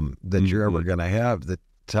problem that you're ever going to have. That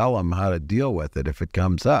tell them how to deal with it if it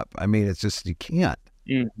comes up. I mean, it's just, you can't.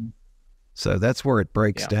 So that's where it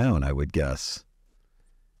breaks down, I would guess.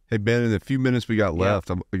 Hey, Ben, in the few minutes we got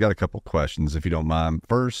left, we got a couple questions, if you don't mind.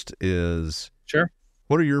 First is, sure,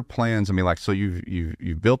 what are your plans? I mean, like, so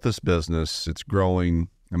you've built this business, it's growing.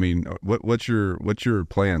 I mean, what's your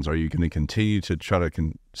plans? Are you going to continue to try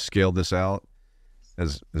to scale this out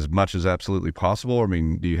as much as absolutely possible? I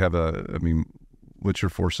mean, do you have what's your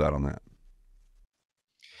foresight on that?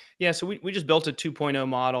 Yeah, so we just built a 2.0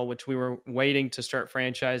 model, which we were waiting to start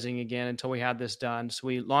franchising again until we had this done. So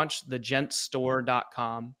we launched the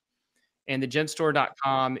gentsstore.com, and the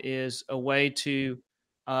gentsstore.com is a way to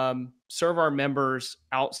serve our members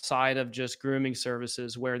outside of just grooming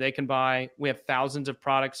services, where they can buy. We have thousands of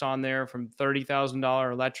products on there, from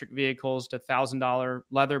 $30,000 electric vehicles to $1,000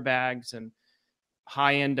 leather bags and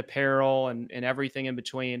high-end apparel and everything in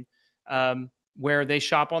between, where they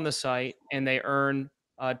shop on the site and they earn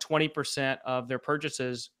 20% of their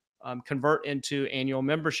purchases convert into annual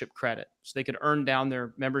membership credit, so they could earn down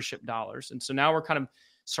their membership dollars. And so now we're kind of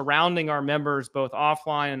surrounding our members both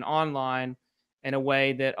offline and online in a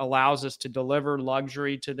way that allows us to deliver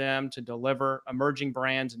luxury to them, to deliver emerging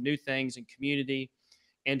brands and new things and community.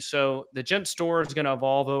 And so the Gent Store is going to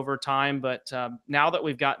evolve over time, but now that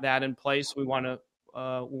we've got that in place, we want to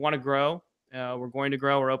grow. We're going to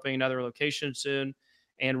grow. We're opening another location soon,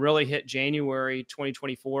 and really hit January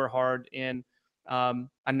 2024 hard in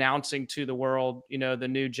announcing to the world, the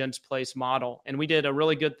new Gents Place model. And we did a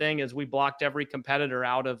really good thing, is we blocked every competitor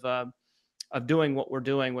out of doing what we're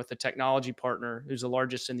doing with the technology partner who's the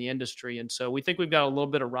largest in the industry. And so we think we've got a little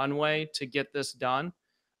bit of runway to get this done,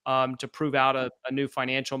 to prove out a new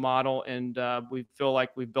financial model. And we feel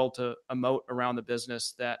like we've built a moat around the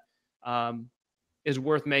business that is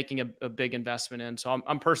worth making a big investment in. So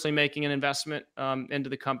I'm personally making an investment into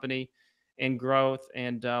the company and growth,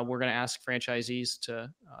 and we're going to ask franchisees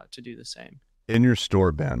to do the same. In your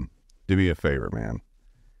store, Ben, do me a favor, man.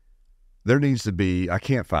 There needs to be, I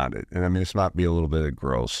can't find it, and I mean, this might be a little bit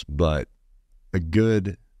gross, but a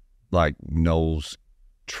good, nose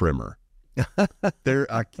trimmer.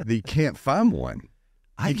 You can't find one.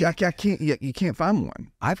 I can't. You can't find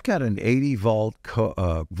one. I've got an 80 volt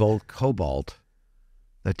Cobalt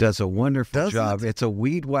that does a wonderful job. It's a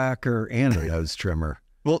weed whacker and a nose trimmer.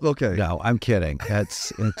 Well, okay. No, I'm kidding.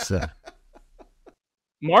 It's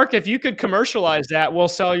Mark, if you could commercialize that, we'll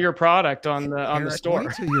sell your product on the store.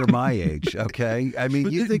 Wait till you're my age, okay? I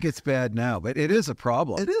mean, you think it's bad now, but it is a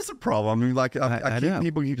problem. It is a problem. I mean, I keep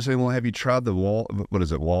people keep saying, "Well, have you tried the wall? What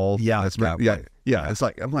is it, wall?" Yeah, yeah. It's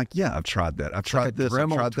like, I'm like, yeah, I've tried that. I've tried this.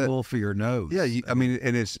 Dremel I've tried tool that. for your nose. Yeah, I mean,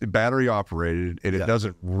 and it's battery operated, and it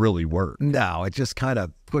doesn't really work. No, it just kind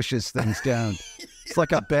of pushes things down. It's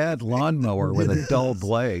like a bad lawnmower with a dull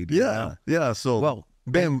blade. Yeah, yeah. So, well,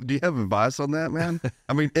 Ben, do you have advice on that, man?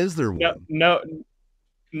 I mean, is there one? No,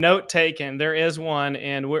 note taken. There is one,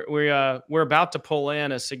 and we're about to pull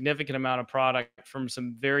in a significant amount of product from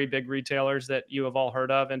some very big retailers that you have all heard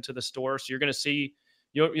of into the store. So you're going to see,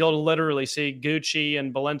 you'll literally see Gucci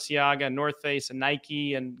and Balenciaga and North Face and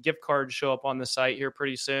Nike and gift cards show up on the site here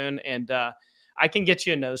pretty soon. And I can get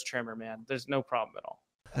you a nose trimmer, man. There's no problem at all.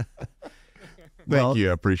 Thank you.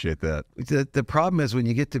 I appreciate that. The problem is, when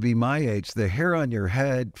you get to be my age, the hair on your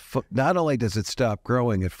head, not only does it stop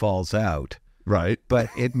growing, it falls out. Right. But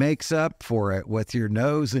it makes up for it with your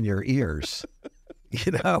nose and your ears.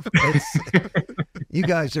 You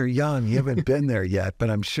guys are young. You haven't been there yet, but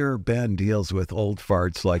I'm sure Ben deals with old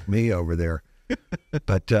farts like me over there.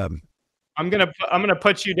 But I'm gonna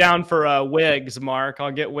put you down for wigs, Mark.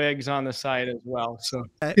 I'll get wigs on the site as well. So,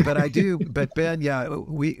 but Ben, yeah,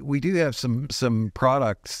 we do have some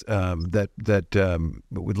products that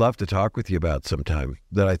we'd love to talk with you about sometime,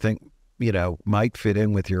 that I think might fit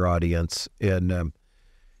in with your audience, and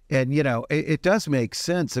it does make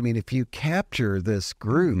sense. I mean, if you capture this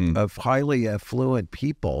group of highly affluent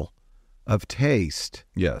people of taste,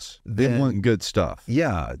 yes, they want good stuff.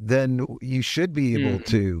 Yeah, then you should be able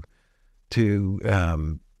to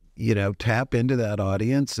to, tap into that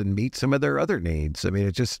audience and meet some of their other needs. I mean,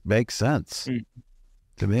 it just makes sense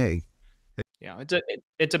to me. Yeah,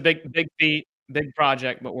 it's a big feat, big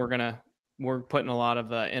project, but we're putting a lot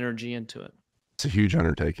of energy into it. It's a huge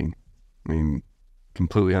undertaking. I mean,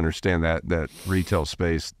 completely understand that retail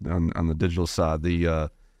space on the digital side. The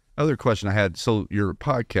other question I had, so your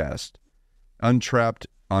podcast, Untrapped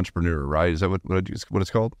Entrepreneur, right? Is that what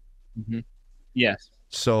it's called? Mm-hmm. Yes.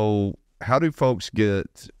 So how do folks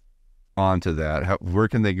get onto that? Where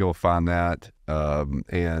can they go find that?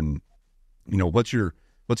 And what's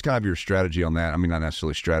kind of your strategy on that? I mean, not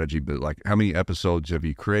necessarily strategy, but like how many episodes have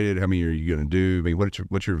you created? How many are you going to do? I mean,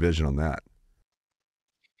 what's your vision on that?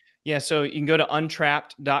 Yeah, so you can go to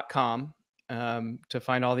untrapped.com to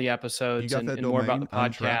find all the episodes and more about the podcast.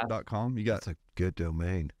 Untrapped.com. That's a good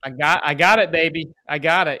domain. I got it, baby. I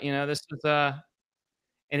got it. This is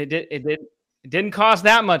and it didn't cost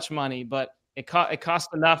that much money, but it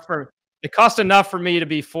cost enough for me to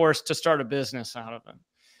be forced to start a business out of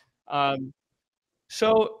it.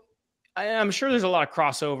 So I'm sure there's a lot of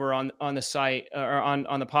crossover on the site or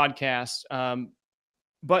on the podcast.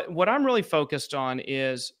 But what I'm really focused on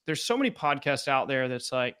is there's so many podcasts out there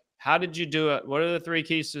that's like, how did you do it? What are the 3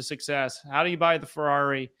 keys to success? How do you buy the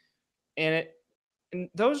Ferrari? And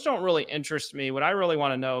those don't really interest me. What I really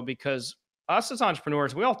want to know, because us as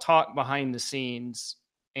entrepreneurs, we all talk behind the scenes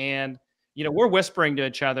and, we're whispering to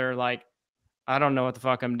each other like, I don't know what the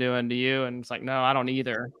fuck I'm doing to you. And it's like, no, I don't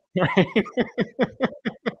either.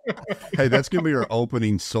 Hey, that's going to be our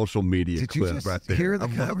opening social media clip right there. Did you hear the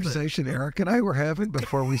conversation Eric and I were having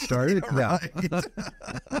before we started? No.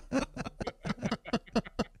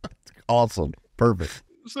 Awesome. Perfect.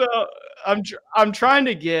 So I'm trying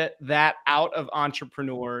to get that out of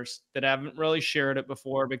entrepreneurs that haven't really shared it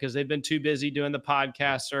before because they've been too busy doing the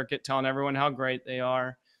podcast circuit, telling everyone how great they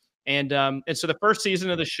are. And so the first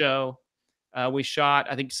season of the show, we shot,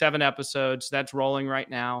 I think, 7 episodes. That's rolling right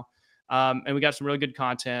now. And we got some really good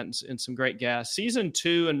content and some great guests. Season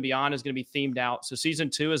 2 and beyond is going to be themed out. So season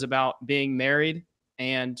 2 is about being married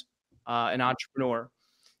and an entrepreneur.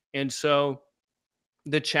 And so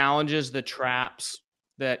the challenges, the traps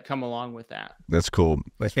that come along with that. That's cool.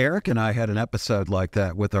 But Eric and I had an episode like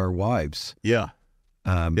that with our wives. Yeah.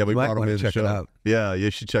 We brought them in the show. Out. Yeah, you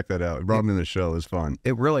should check that out. We brought them in the show. It was fun.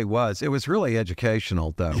 It really was. It was really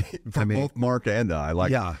educational, though. Both Mark and I.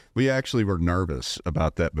 We actually were nervous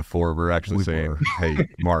about that before. We're actually saying, hey,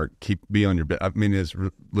 Mark, be on your bed. I mean, it's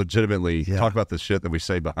legitimately talk about the shit that we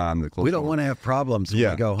say behind the closed We don't want to have problems when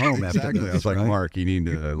we go home after this. I was like, right? Mark, you need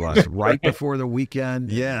to right before the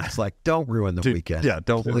weekend. Yeah. It's like, don't ruin the weekend. Yeah,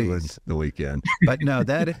 don't ruin the weekend. But no,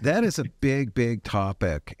 that is a big, big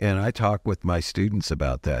topic. And I talk with my students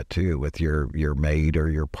about that too, with your mate or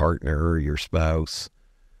your partner or your spouse.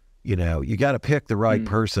 You got to pick the right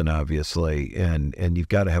person, obviously, and you've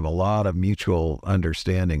got to have a lot of mutual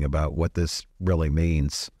understanding about what this really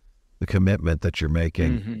means, the commitment that you're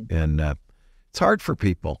making. And it's hard for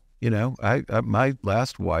people. My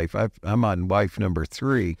last wife, I'm on wife number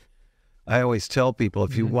 3. I always tell people,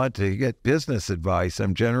 if you want to get business advice,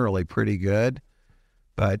 I'm generally pretty good.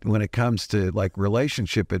 But when it comes to like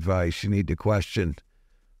relationship advice, you need to question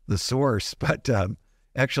the source. But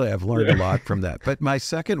actually, I've learned a lot from that. But my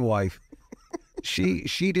second wife,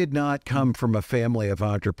 she did not come from a family of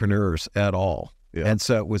entrepreneurs at all. Yeah. And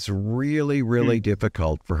so it was really, really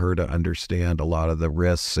difficult for her to understand a lot of the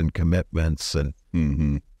risks and commitments and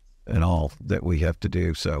all that we have to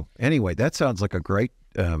do. So anyway, that sounds like a great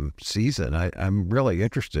season. I'm really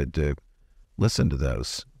interested to listen to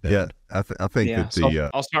those. Yeah, I think that so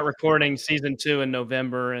I'll start recording season 2 in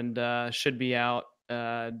November and should be out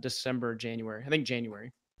December, January. I think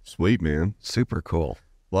January. Sweet, man. Super cool.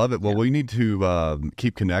 Love it. Well, we need to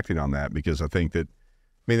keep connecting on that because I think that,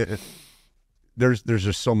 there's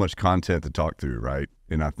just so much content to talk through, right?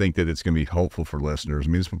 And I think that it's going to be helpful for listeners.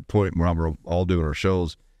 It's the point where we're all doing our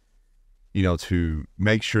shows, to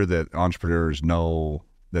make sure that entrepreneurs know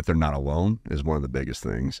that they're not alone is one of the biggest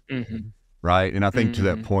things. Right. And I think to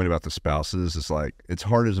that point about the spouses, it's like, it's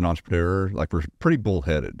hard as an entrepreneur. Like, we're pretty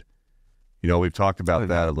bullheaded. We've talked about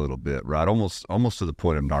that a little bit, right? Almost to the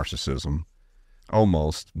point of narcissism,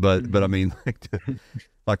 almost. But I mean,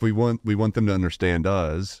 like we want them to understand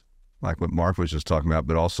us, like what Mark was just talking about.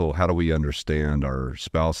 But also, how do we understand our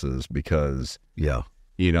spouses? Because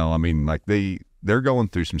like they're going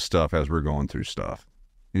through some stuff as we're going through stuff.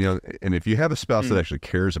 And if you have a spouse that actually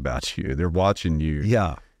cares about you, they're watching you.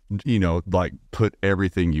 Yeah. Like put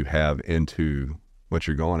everything you have into what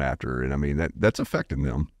you're going after, and I mean that's affecting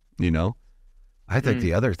them. I think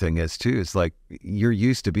the other thing is too, is like you're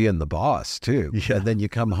used to being the boss too. Yeah. And then you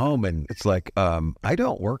come home and it's like, I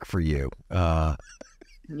don't work for you.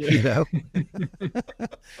 You know,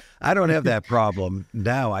 I don't have that problem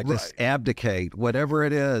now. I just abdicate whatever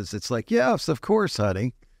it is. It's like, yes, of course,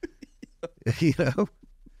 honey. You know?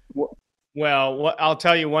 Well, I'll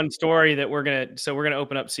tell you one story that we're going to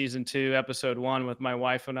open up season 2, episode 1 with my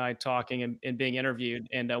wife and I talking and being interviewed.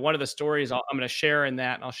 And one of the stories I'm going to share in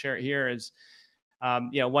that, and I'll share it here, is,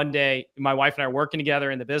 one day my wife and I are working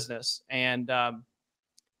together in the business, and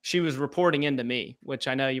she was reporting into me, which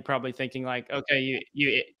I know you're probably thinking like, okay,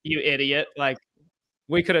 you idiot. Like,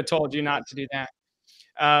 we could have told you not to do that.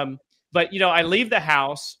 But I leave the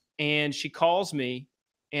house and she calls me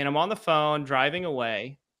and I'm on the phone driving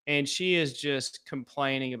away. And she is just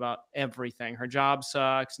complaining about everything. Her job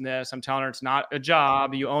sucks and this. I'm telling her it's not a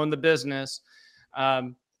job. You own the business.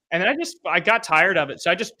 And then I got tired of it. So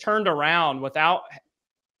I just turned around without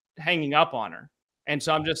hanging up on her. And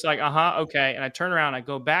so I'm just like, okay. And I turn around, I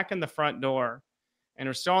go back in the front door and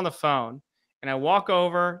we're still on the phone. And I walk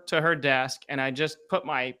over to her desk and I just put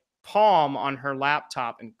my palm on her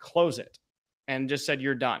laptop and close it and just said,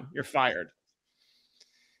 "You're done. You're fired."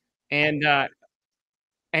 And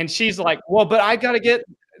she's like, "Well, but I got to get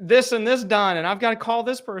this and this done. And I've got to call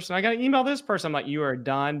this person. I got to email this person." I'm like, "You are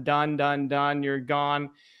done. You're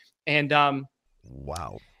gone." And,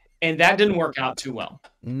 wow. And that didn't work out too well.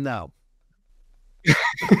 No.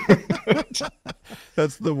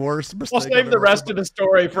 That's the worst mistake. We'll save the rest of the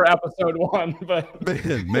story for episode 1. But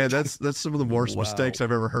man, that's some of the worst mistakes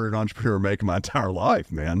I've ever heard an entrepreneur make in my entire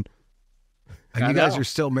life, man. And you guys are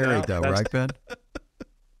still married though, right, Ben?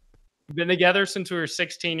 Been together since we were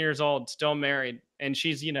 16 years old, still married. And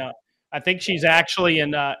she's, I think she's actually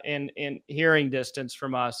in hearing distance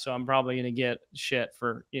from us. So I'm probably going to get shit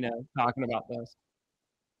for, talking about this.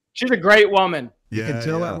 She's a great woman. You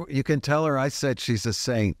can tell her I said she's a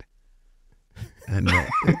saint. And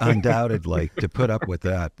undoubtedly to put up with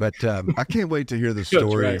that. But I can't wait to hear the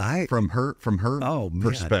story from her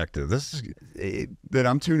perspective. This is that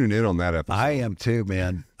I'm tuning in on that episode. I am too,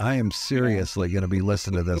 man. I am seriously going to be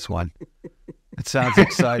listening to this one. It sounds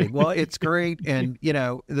exciting. Well, it's great. And,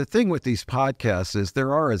 the thing with these podcasts is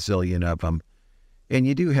there are a zillion of them. And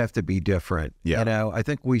you do have to be different. Yeah. I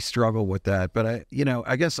think we struggle with that. But, I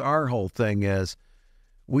guess our whole thing is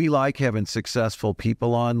we like having successful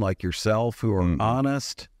people on like yourself who are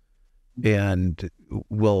honest and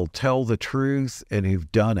will tell the truth and who've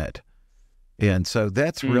done it. And so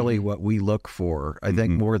that's really what we look for. I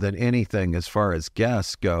think more than anything, as far as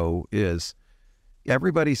guests go, is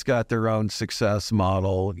everybody's got their own success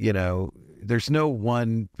model. There's no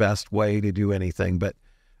one best way to do anything, but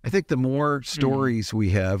I think the more stories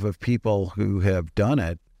we have of people who have done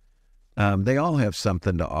it, they all have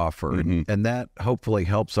something to offer. And that hopefully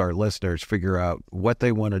helps our listeners figure out what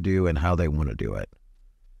they want to do and how they want to do it.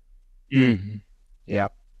 Yeah.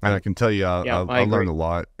 And I can tell you, I learn a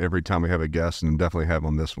lot every time we have a guest, and definitely have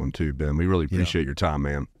on this one too, Ben. We really appreciate your time,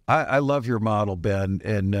 man. I love your model, Ben,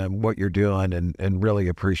 and what you're doing and really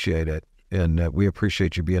appreciate it. And we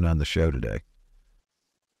appreciate you being on the show today.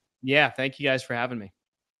 Yeah. Thank you guys for having me.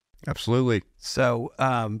 Absolutely. So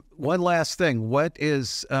one last thing. What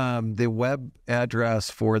is the web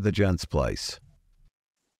address for the Gents Place?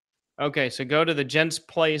 Okay, so go to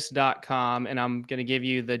thegentsplace.com, and I'm going to give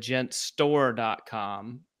you the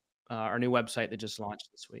gentsstore.com, our new website that just launched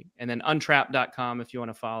this week. And then untrap.com if you want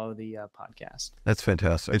to follow the podcast. That's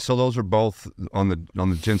fantastic. And so those are both on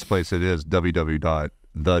the Gents Place. It is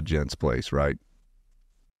www.thegentsplace, right?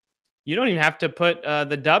 You don't even have to put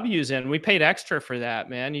the W's in. We paid extra for that,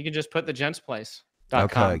 man. You can just put thegentsplace.com.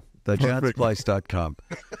 Okay, thegentsplace.com.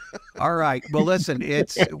 All right. Well, listen,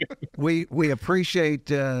 we appreciate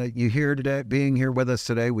you here today, being here with us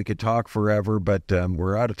today. We could talk forever, but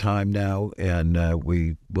we're out of time now, and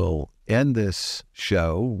we will end this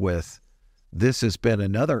show with this has been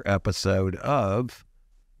another episode of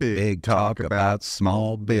Big Talk About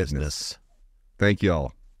Small Business. Thank you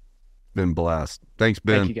all. Been blessed. Thanks,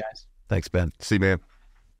 Ben. Thank you, guys. Thanks, Ben. See you, man.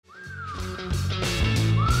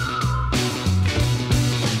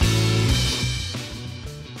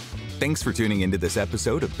 Thanks for tuning into this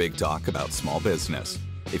episode of Big Talk About Small Business.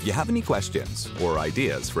 If you have any questions or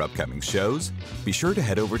ideas for upcoming shows, be sure to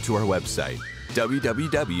head over to our website,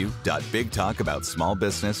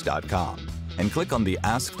 www.bigtalkaboutsmallbusiness.com, and click on the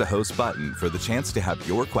Ask the Host button for the chance to have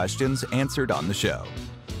your questions answered on the show.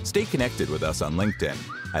 Stay connected with us on LinkedIn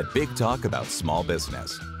at Big Talk About Small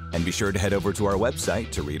Business. And be sure to head over to our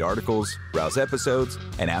website to read articles, browse episodes,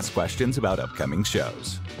 and ask questions about upcoming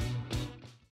shows.